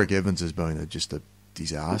agree. Tyreke Evans has been just a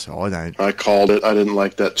disaster. I called it. I didn't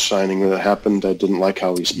like that signing that happened. I didn't like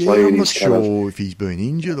how he's played. I'm not sure if he's been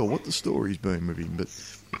injured or what the story's been with him, but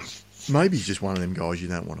maybe he's just one of them guys you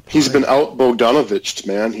don't want to play. He's been out Bogdanovic'd,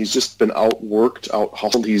 man. He's just been outworked, out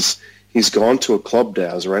hustled. He's gone to a club,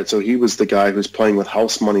 Daz, right? So he was the guy who's playing with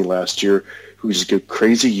house money last year, who just get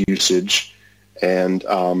crazy usage and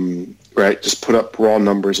just put up raw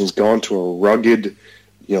numbers. He's gone to a rugged,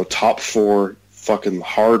 top four, fucking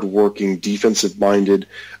hard-working, defensive-minded,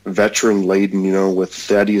 veteran-laden, with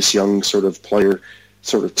Thaddeus Young sort of player,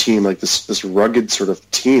 sort of team, like this rugged sort of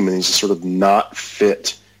team, and he's just sort of not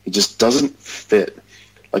fit. He just doesn't fit.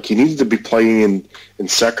 Like, he needed to be playing in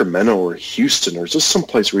Sacramento or Houston or just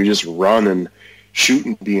someplace where you just run and shoot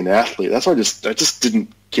and be an athlete. That's what I just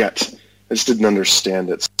didn't get. I just didn't understand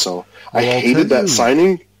it. So I hated that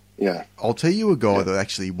signing. Yeah. I'll tell you a guy that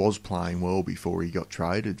actually was playing well before he got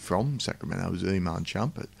traded from Sacramento was Iman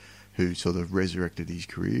Shumpert, who sort of resurrected his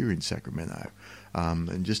career in Sacramento.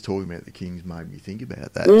 And just talking about the Kings made me think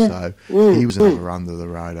about that. He was another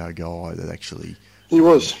under-the-radar guy that actually... He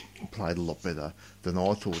was. Played a lot better than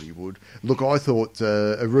I thought he would. Look, I thought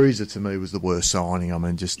Ariza to me was the worst signing. I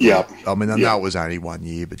mean, I know it was only 1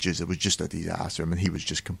 year, but it was just a disaster. I mean, he was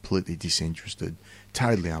just completely disinterested,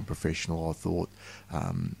 totally unprofessional, I thought.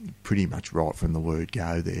 Pretty much right from the word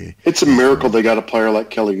go there. It's a miracle they got a player like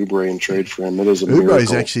Kelly Oubre in trade for him. It is a miracle.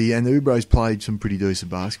 Oubre's played some pretty decent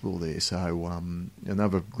basketball there. So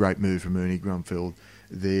another great move from Ernie Grunfeld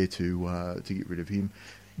there to get rid of him.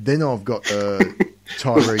 Then I've got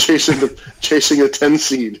Tyreke. chasing a 10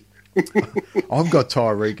 seed. I've got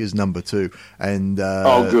Tyreke as number 2. And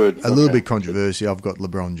good. A little bit controversy. I've got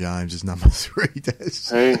LeBron James as number 3.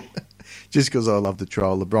 Hey. Just because I love to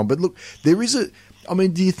troll LeBron. But look, do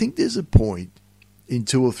you think there's a point in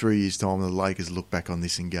 2 or 3 years' time the Lakers look back on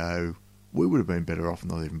this and go, we would have been better off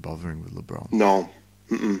not even bothering with LeBron? No.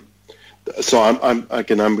 Mm-mm. So I'm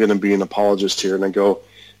going to be an apologist here, and I go,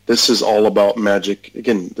 this is all about Magic.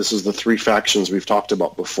 Again, this is the 3 factions we've talked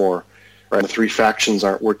about before, right? The 3 factions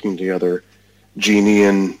aren't working together. Genie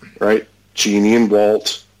and Walton,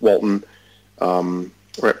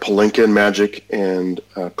 Pelinka and Magic, and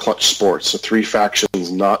Clutch Sports. So 3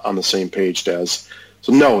 factions not on the same page, Daz.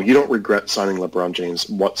 So no, you don't regret signing LeBron James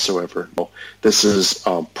whatsoever. No. This is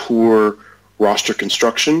poor roster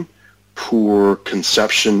construction, poor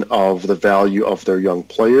conception of the value of their young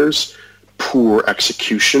players, poor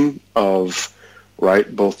execution of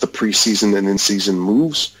both the preseason and in-season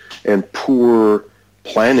moves, and poor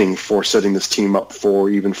planning for setting this team up for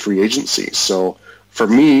even free agency. So for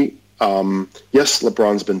me, yes,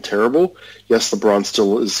 LeBron's been terrible. Yes, LeBron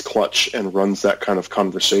still is clutch and runs that kind of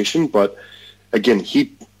conversation. But again,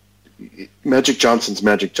 Magic Johnson's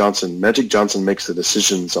Magic Johnson. Magic Johnson makes the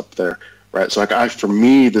decisions up there, right? So for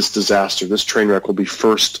me, this disaster, this train wreck will be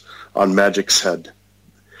first on Magic's head.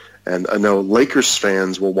 And I know Lakers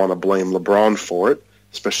fans will want to blame LeBron for it,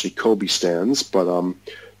 especially Kobe stans. But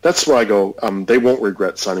that's where I go. They won't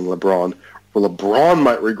regret signing LeBron. Well, LeBron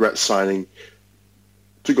might regret signing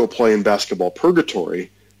to go play in basketball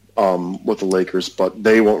purgatory with the Lakers, but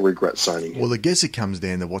they won't regret signing him. Well, I guess it comes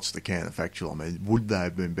down to what's the counterfactual. I mean, would they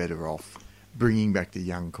have been better off bringing back the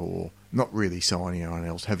young core, not really signing anyone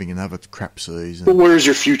else, having another crap season? But where's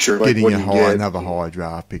your future? Getting another high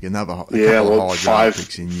draft pick, couple of high draft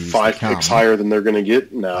picks in years five to come. picks higher than they're going to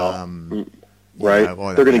get now, right?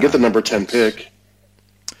 They're going to get the number 10 pick.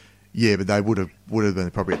 Yeah, but they would have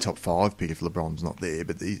been probably a top 5 pick if LeBron's not there.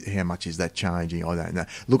 But how much is that changing? I don't know.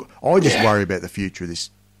 Look, I just worry about the future of this.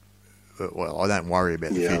 Well, I don't worry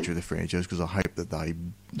about the future of the franchise because I hope that they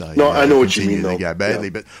I know what you mean, though. Go badly,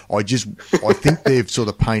 but I think they've sort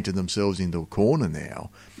of painted themselves into a corner now.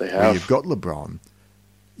 They have. Where you've got LeBron,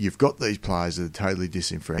 you've got these players that are totally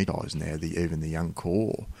disenfranchised now. Even the young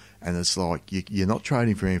core. And it's like you're not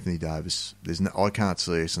trading for Anthony Davis. I can't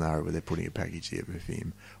see a scenario where they're putting a package together for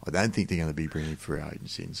him. I don't think they're going to be bringing free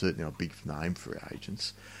agents in. Certainly not big name free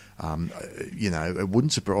agents. It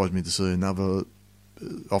wouldn't surprise me to see another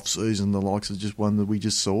off-season the likes of just one that we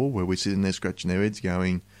just saw, where we're sitting there scratching our heads,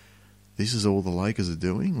 going, "This is all the Lakers are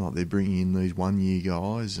doing. Like they're bringing in these one-year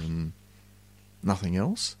guys and nothing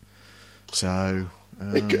else." So.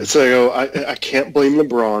 I can't blame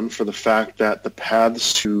LeBron for the fact that the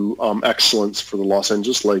paths to excellence for the Los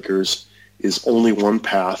Angeles Lakers is only one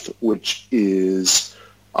path, which is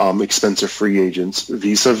expensive free agents,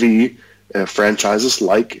 vis-a-vis franchises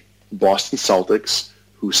like Boston Celtics,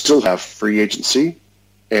 who still have free agency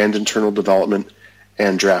and internal development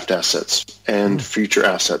and draft assets and future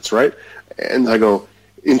assets, right? And I go,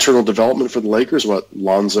 internal development for the Lakers,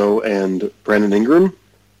 Lonzo and Brandon Ingram?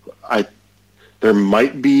 There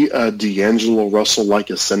might be a D'Angelo Russell-like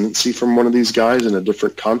ascendancy from one of these guys in a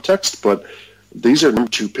different context, but these are number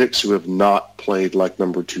 2 picks who have not played like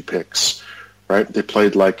number 2 picks, right? They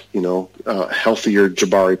played like, healthier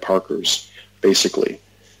Jabari Parkers, basically.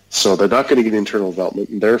 So they're not going to get internal development,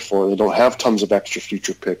 and therefore they don't have tons of extra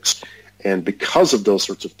future picks. And because of those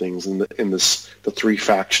sorts of things, the 3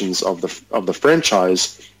 factions of the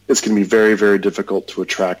franchise, it's going to be very, very difficult to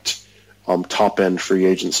attract top-end free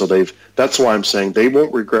agents. So that's why I'm saying they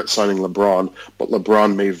won't regret signing LeBron, but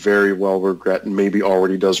LeBron may very well regret, and maybe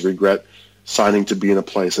already does regret, signing to be in a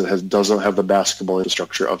place that doesn't have the basketball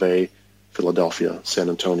infrastructure of a Philadelphia, San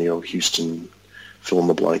Antonio, Houston, fill in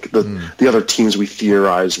the blank. The other teams we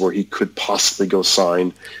theorize where he could possibly go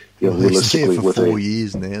sign, realistically, he's there for 4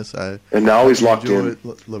 years now. So and now he's locked in.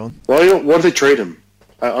 Well, what if they trade him?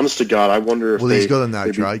 Honest to God, I wonder if he's got a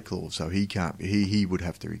no-trade clause, so he can't. He would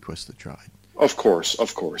have to request the trade. Of course.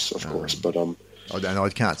 But I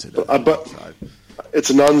can't say that. But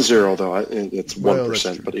it's a non-zero though. It's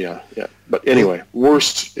 1%. But yeah. But anyway,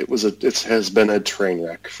 worst. It has been a train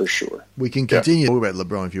wreck for sure. We can continue to talk about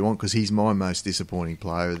LeBron if you want, because he's my most disappointing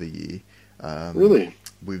player of the year. Really?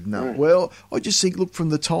 Right. Well, I just think, look, from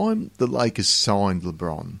the time the Lakers signed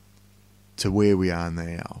LeBron to where we are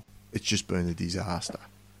now, it's just been a disaster.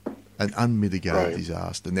 An unmitigated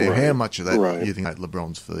disaster. Now, how much of that you think at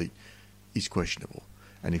LeBron's feet is questionable?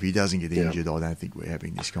 And if he doesn't get injured, I don't think we're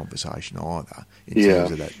having this conversation either in terms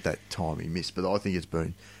of that time he missed. But I think it's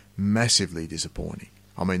been massively disappointing.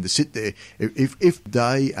 I mean, to sit there, if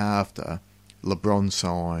day after LeBron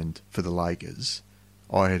signed for the Lakers,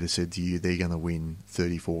 I had said to you they're going to win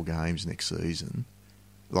 34 games next season,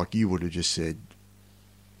 like you would have just said,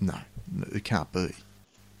 no, it can't be.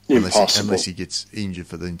 Unless he gets injured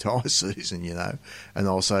for the entire season, And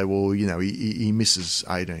I'll say, well, he misses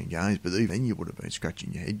 18 games, but even then you would have been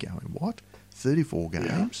scratching your head going, what? 34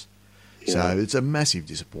 games? Yeah. So it's a massive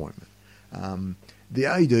disappointment. The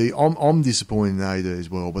AD, I'm disappointed in AD as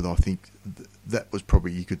well, but I think that was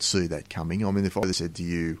probably, you could see that coming. I mean, if I had said to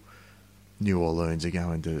you, New Orleans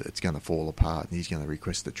it's going to fall apart and he's going to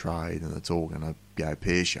request a trade and it's all going to go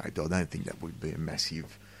pear-shaped, I don't think that would be a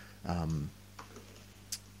massive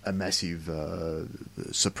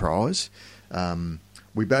surprise.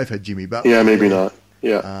 We both had Jimmy Butler. Yeah, maybe not.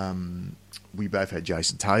 Yeah. We both had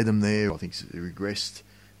Jason Tatum there. I think he regressed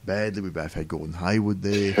badly. We both had Gordon Hayward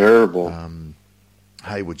there. Terrible.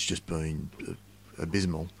 Hayward's just been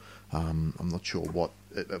abysmal. I'm not sure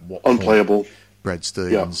at what unplayable point Brad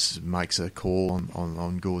Stevens makes a call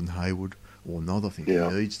on Gordon Hayward or not. I think he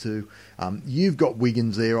needs to. You've got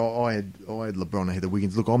Wiggins there. I had LeBron ahead of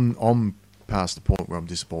Wiggins. Look, I'm past the point where I'm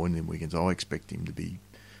disappointed in Wiggins. I expect him to be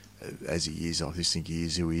as he is. I just think he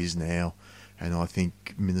is who he is now, and I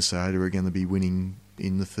think Minnesota are going to be winning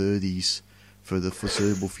in the 30s for the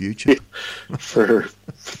foreseeable future. For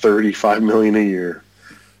 $35 million a year.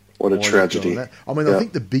 What a tragedy. I mean, I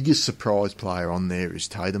think the biggest surprise player on there is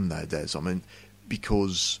Tatum, though, Daz. I mean,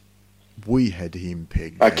 because we had him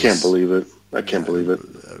pegged. I can't believe it.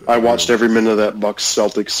 I watched every minute of that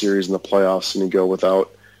Bucks-Celtics series in the playoffs, and you go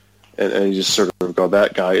without and you just sort of go,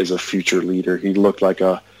 that guy is a future leader. He looked like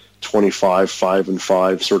a 25,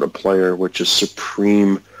 5-5 sort of player, which is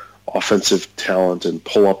supreme offensive talent and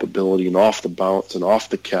pull-up ability and off the bounce and off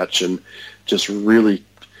the catch and just really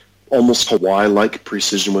almost Kawhi-like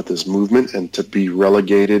precision with his movement. And to be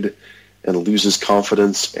relegated and lose his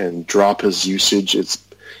confidence and drop his usage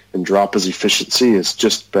and drop his efficiency has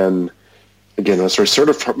just been, again, it's sort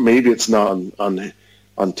of, maybe it's not on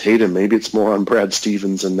Tatum, maybe it's more on Brad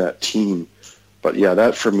Stevens and that team. But yeah,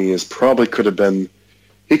 that for me is probably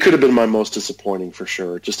he could have been my most disappointing for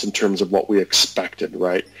sure, just in terms of what we expected,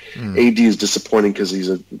 right? AD is disappointing because he's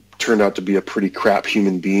turned out to be a pretty crap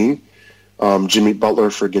human being. Jimmy Butler,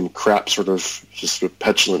 friggin' crap, sort of just a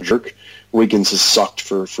petulant jerk. Wiggins has sucked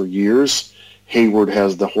for years. Hayward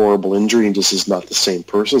has the horrible injury and just is not the same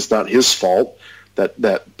person. It's not his fault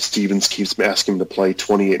that Stevens keeps asking him to play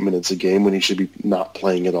 28 minutes a game when he should be not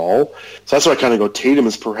playing at all. So that's why I kind of go, Tatum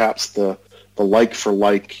is perhaps the like for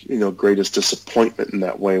like, greatest disappointment in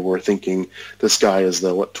that way. We're thinking this guy is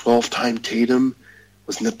the 12-time Tatum.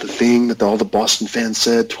 Wasn't that the thing that all the Boston fans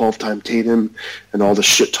said, 12-time Tatum, and all the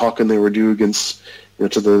shit talking they were doing against to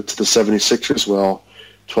the 76ers? Well,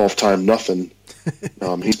 12-time nothing.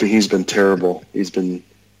 He's been terrible. He's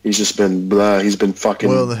just been blah. He's been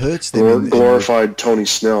fucking glorified Tony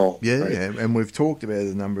Snell. Yeah, right? yeah, and we've talked about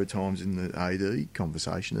it a number of times in the AD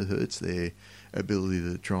conversation. It hurts their ability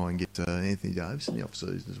to try and get Anthony Davis in the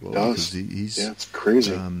off-season as well. It does. It's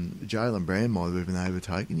crazy. Jaylen Brown might have even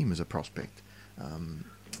overtaken him as a prospect.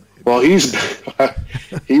 Well, he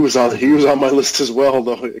was on my list as well,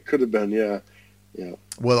 though. It could have been, yeah.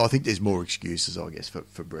 Well, I think there's more excuses, I guess,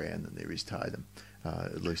 for Brown than there is Tatum,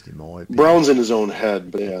 at least in my opinion. Brown's in his own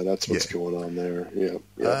head, but yeah, that's what's going on there. Yeah.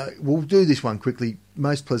 We'll do this one quickly.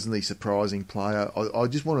 Most pleasantly surprising player. I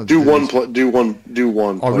just want to do one.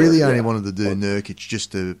 I really only wanted to do Nurkic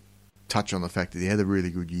just to touch on the fact that he had a really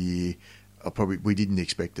good year. We didn't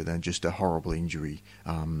expect it, and just a horrible injury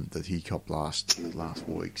that he copped last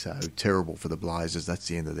week. So terrible for the Blazers. That's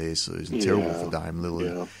the end of their season. Terrible for Dame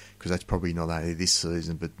Lillard, because that's probably not only this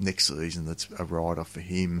season but next season. That's a write-off for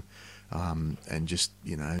him. And just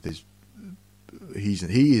he is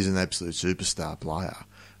an absolute superstar player.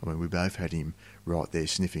 I mean, we both had him right there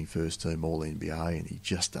sniffing first team All NBA, and he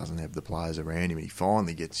just doesn't have the players around him. And he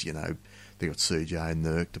finally gets, they got CJ and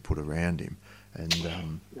Nurk to put around him. And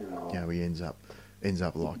he ends up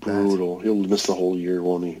like brutal. He'll miss the whole year,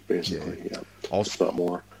 won't he? Basically, yeah. If not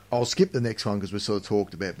more. I'll skip the next one because we sort of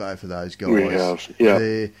talked about both of those guys. We have, yeah.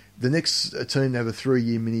 The next team to have a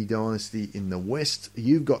 3-year mini dynasty in the West.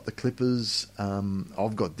 You've got the Clippers.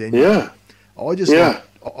 I've got Denver. Yeah. I'll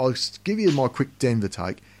give you my quick Denver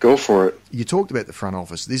take. Go for it. You talked about the front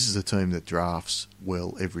office. This is a team that drafts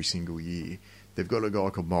well every single year. They've got a guy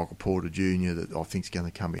called Michael Porter Jr. that I think is going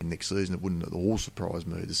to come in next season. It wouldn't at all surprise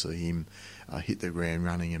me to see him hit the ground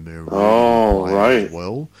running and be a player as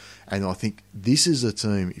well. And I think this is a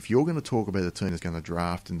team, if you're going to talk about a team that's going to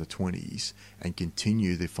draft in the 20s and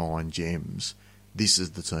continue to find gems, this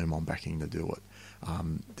is the team I'm backing to do it.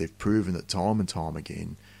 They've proven it time and time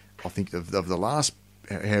again. I think of the last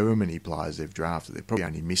however many players they've drafted, they've probably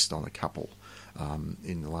only missed on a couple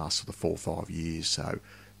in the last sort of 4 or 5 years. So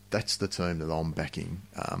that's the team that I'm backing,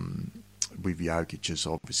 with Jokic as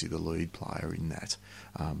obviously the lead player in that.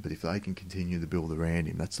 But if they can continue to build around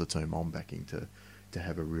him, that's the team I'm backing to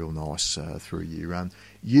have a real nice 3-year run.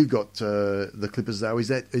 You've got the Clippers, though. Is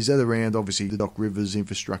that around, obviously, the Doc Rivers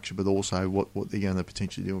infrastructure, but also what they're going to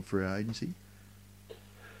potentially do in free agency?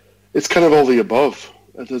 It's kind of all the above.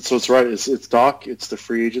 So it's right. It's Doc, it's the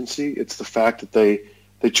free agency, it's the fact that they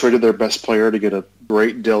traded their best player to get a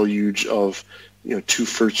great deluge of 2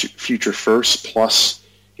 future firsts plus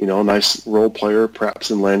a nice role player, perhaps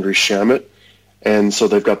in Landry Shamet. And so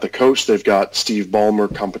they've got the coach, they've got Steve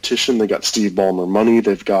Ballmer competition, they got Steve Ballmer money,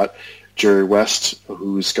 they've got Jerry West,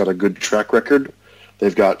 who's got a good track record,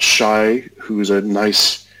 they've got Shai, who's a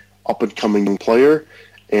nice up-and-coming player,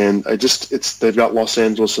 and they've got Los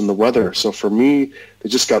Angeles and the weather. So for me, they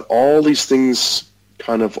just got all these things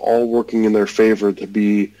kind of all working in their favor to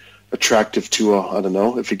be attractive to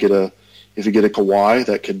if you get a Kawhi,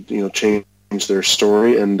 that could change their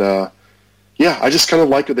story. And I just kind of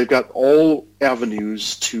like it. They've got all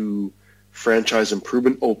avenues to franchise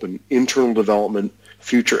improvement open, internal development,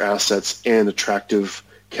 future assets, and attractive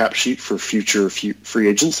cap sheet for future free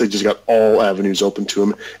agents. They just got all avenues open to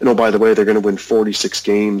them. And oh, by the way, they're going to win 40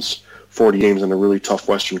 games in a really tough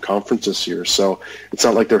Western Conference this year. So it's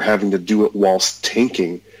not like they're having to do it whilst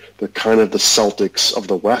tanking. They're kind of the Celtics of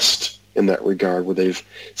the West in that regard, where they've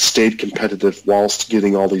stayed competitive whilst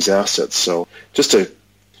getting all these assets. So just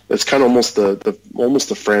a it's kind of almost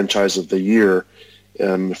the franchise of the year.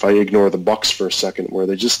 If I ignore the Bucks for a second, where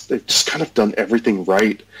they've just kind of done everything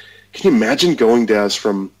right. Can you imagine going, Daz,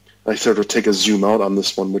 from, I sort of take a zoom out on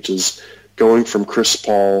this one, which is going from Chris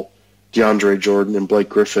Paul, DeAndre Jordan, and Blake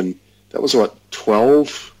Griffin. That was,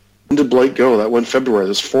 12? When did Blake go? That went February. That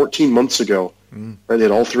was 14 months ago. Right? They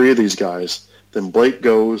had all three of these guys. Then Blake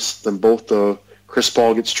goes. Then Chris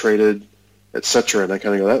Paul gets traded, etc. And I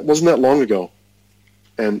kind of go, that wasn't that long ago.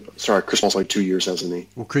 And, sorry, Chris Paul's like 2 years, hasn't he?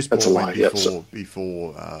 Well, Chris Paul That's a lie.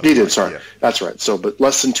 Before he did, sorry. Yeah. That's right. So, but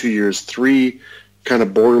less than 2 years, three kind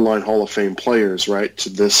of borderline Hall of Fame players, right,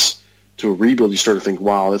 to a rebuild. You start to think,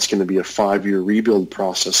 wow, that's going to be a 5-year rebuild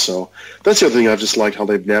process. So that's the other thing I just like how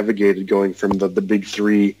they've navigated going from the big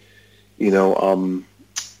three,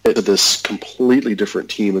 into this completely different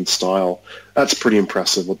team and style. That's pretty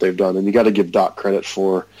impressive what they've done. And you got to give Doc credit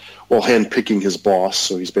for, handpicking his boss.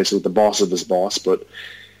 So he's basically the boss of his boss. But,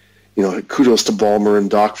 kudos to Ballmer and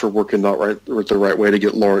Doc for working out the right way to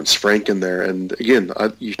get Lawrence Frank in there. And again,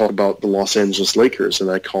 you talk about the Los Angeles Lakers, and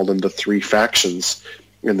I call them the three factions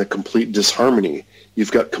and the complete disharmony.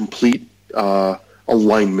 You've got complete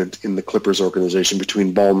alignment in the Clippers organization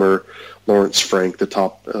between Ballmer, Lawrence Frank, the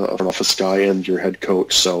top front office guy, and your head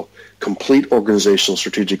coach. So complete organizational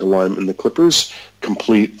strategic alignment in the Clippers,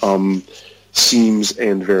 complete seams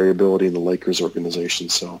and variability in the Lakers organization.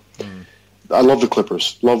 So I love the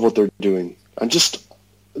Clippers, love what they're doing.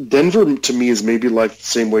 Denver to me is maybe like the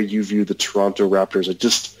same way you view the Toronto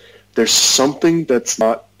Raptors. There's something that's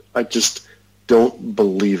not, I just don't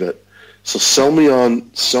believe it. So sell me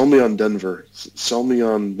on Denver. Sell me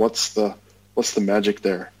on what's the magic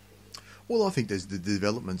there. Well, I think there's the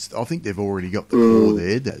developments. I think they've already got the core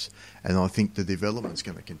there, Daz, and I think the development's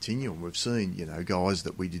going to continue. And we've seen, guys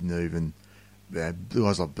that we didn't even,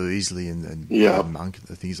 guys like Beasley and Monk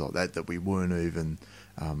and things like that we weren't even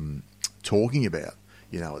talking about,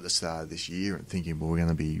 at the start of this year, and thinking, well, we're going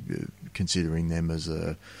to be considering them as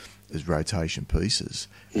rotation pieces.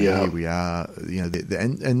 And here we are,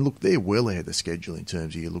 and look, they're well ahead of schedule in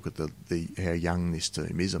terms of, you look at how young this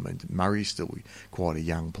team is. I mean, Murray's still quite a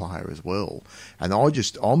young player as well. And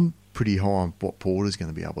I'm pretty high on what Porter's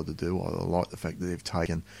going to be able to do. I like the fact that they've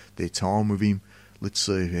taken their time with him. Let's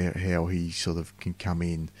see how he sort of can come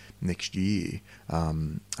in next year,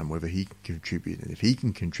 and whether he can contribute. And if he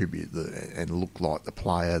can contribute and look like the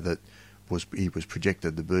player that he was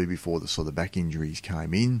projected to be before the sort of back injuries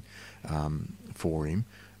came in for him,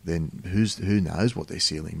 then who knows what their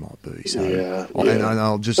ceiling might be. So, and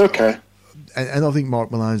I'll just okay. And I think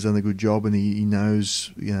Mike Malone's done a good job, and he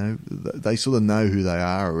knows, they sort of know who they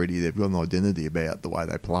are already. They've got an identity about the way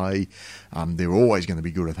they play. They're always going to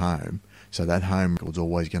be good at home. So that home record's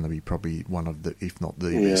always going to be probably one of the, if not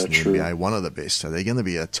the best in the NBA, one of the best. So they're going to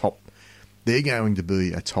be they're going to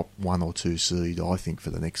be a top 1 or 2 seed, I think, for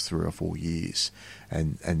the next 3 or 4 years.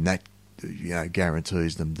 And that,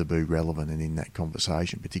 guarantees them to be relevant and in that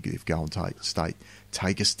conversation, particularly if Golden State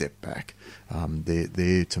take a step back.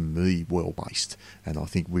 They're, to me, well-based. And I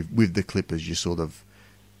think with the Clippers,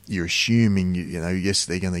 you're assuming, yes,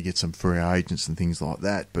 they're going to get some free agents and things like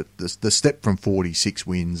that, but the step from 46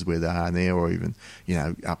 wins where they are now, or even,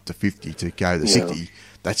 up to 50 to go to 60,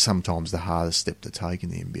 that's sometimes the hardest step to take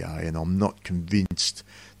in the NBA, and I'm not convinced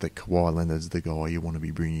that Kawhi Leonard's the guy you want to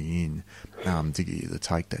be bringing in to get you to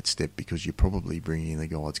take that step, because you're probably bringing in a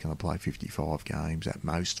guy that's going to play 55 games at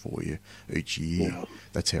most for you each year. Yeah.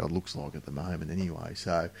 That's how it looks like at the moment anyway.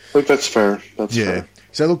 So I think that's fair. That's fair.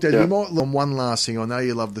 So look, Dad, we might look on one last thing. I know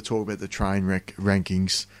you love to talk about the train wreck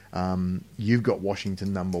rankings. You've got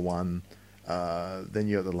Washington number 1. Then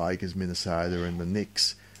you got the Lakers, Minnesota, and the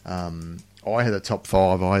Knicks. I had a top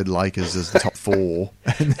 5. I had Lakers as the top 4,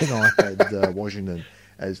 and then I had Washington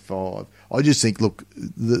as 5. I just think, look,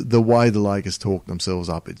 the way the Lakers talk themselves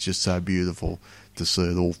up, it's just so beautiful to see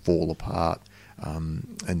it all fall apart,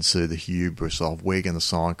 and see the hubris of, we're going to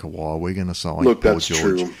sign Kawhi, we're going to sign Paul George,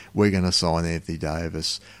 true. We're going to sign Anthony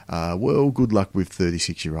Davis. Well, good luck with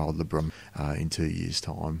 36-year-old LeBron in 2 years'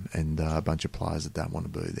 time, and a bunch of players that don't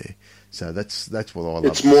want to be there. So that's what I love.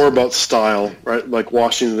 It's more about style, right? Like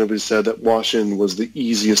Washington, we said that Washington was the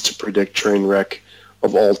easiest to predict train wreck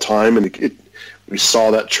of all time, and we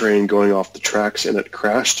saw that train going off the tracks, and it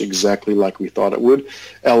crashed exactly like we thought it would.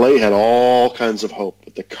 LA had all kinds of hope,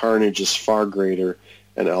 but the carnage is far greater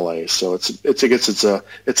in LA. So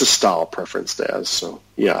it's a style preference, Daz. So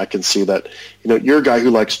yeah, I can see that. You're a guy who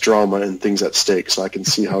likes drama and things at stake, so I can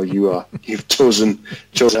see how you've chosen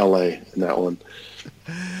LA in that one.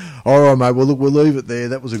 All right, mate. Well, look, we'll leave it there.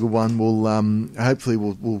 That was a good one. We'll hopefully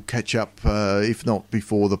we'll catch up, if not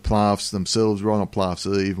before the playoffs themselves. We're on a playoffs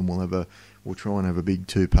eve, and we'll we'll try and have a big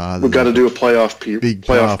two-parter. We've got to do a playoff big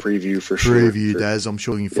preview for sure. Preview, Daz. I'm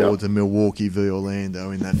sure looking forward to Milwaukee v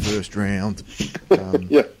Orlando in that first round.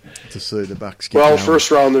 Yeah. To see the Bucks get Well, going.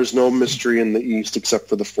 first round, there's no mystery in the East except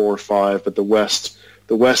for the 4 or 5, but the West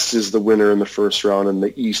is the winner in the first round, and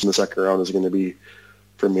the East in the second round is going to be,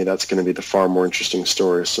 for me, that's going to be the far more interesting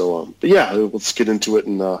story. So, but yeah, let's get into it,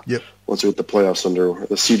 and once we get the playoffs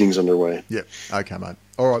the seedings underway. Yep. Okay, mate.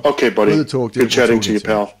 All right. Okay, buddy. Good to talk to you. Good chatting to you,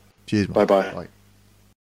 pal. Cheers, mate. Bye-bye. Bye.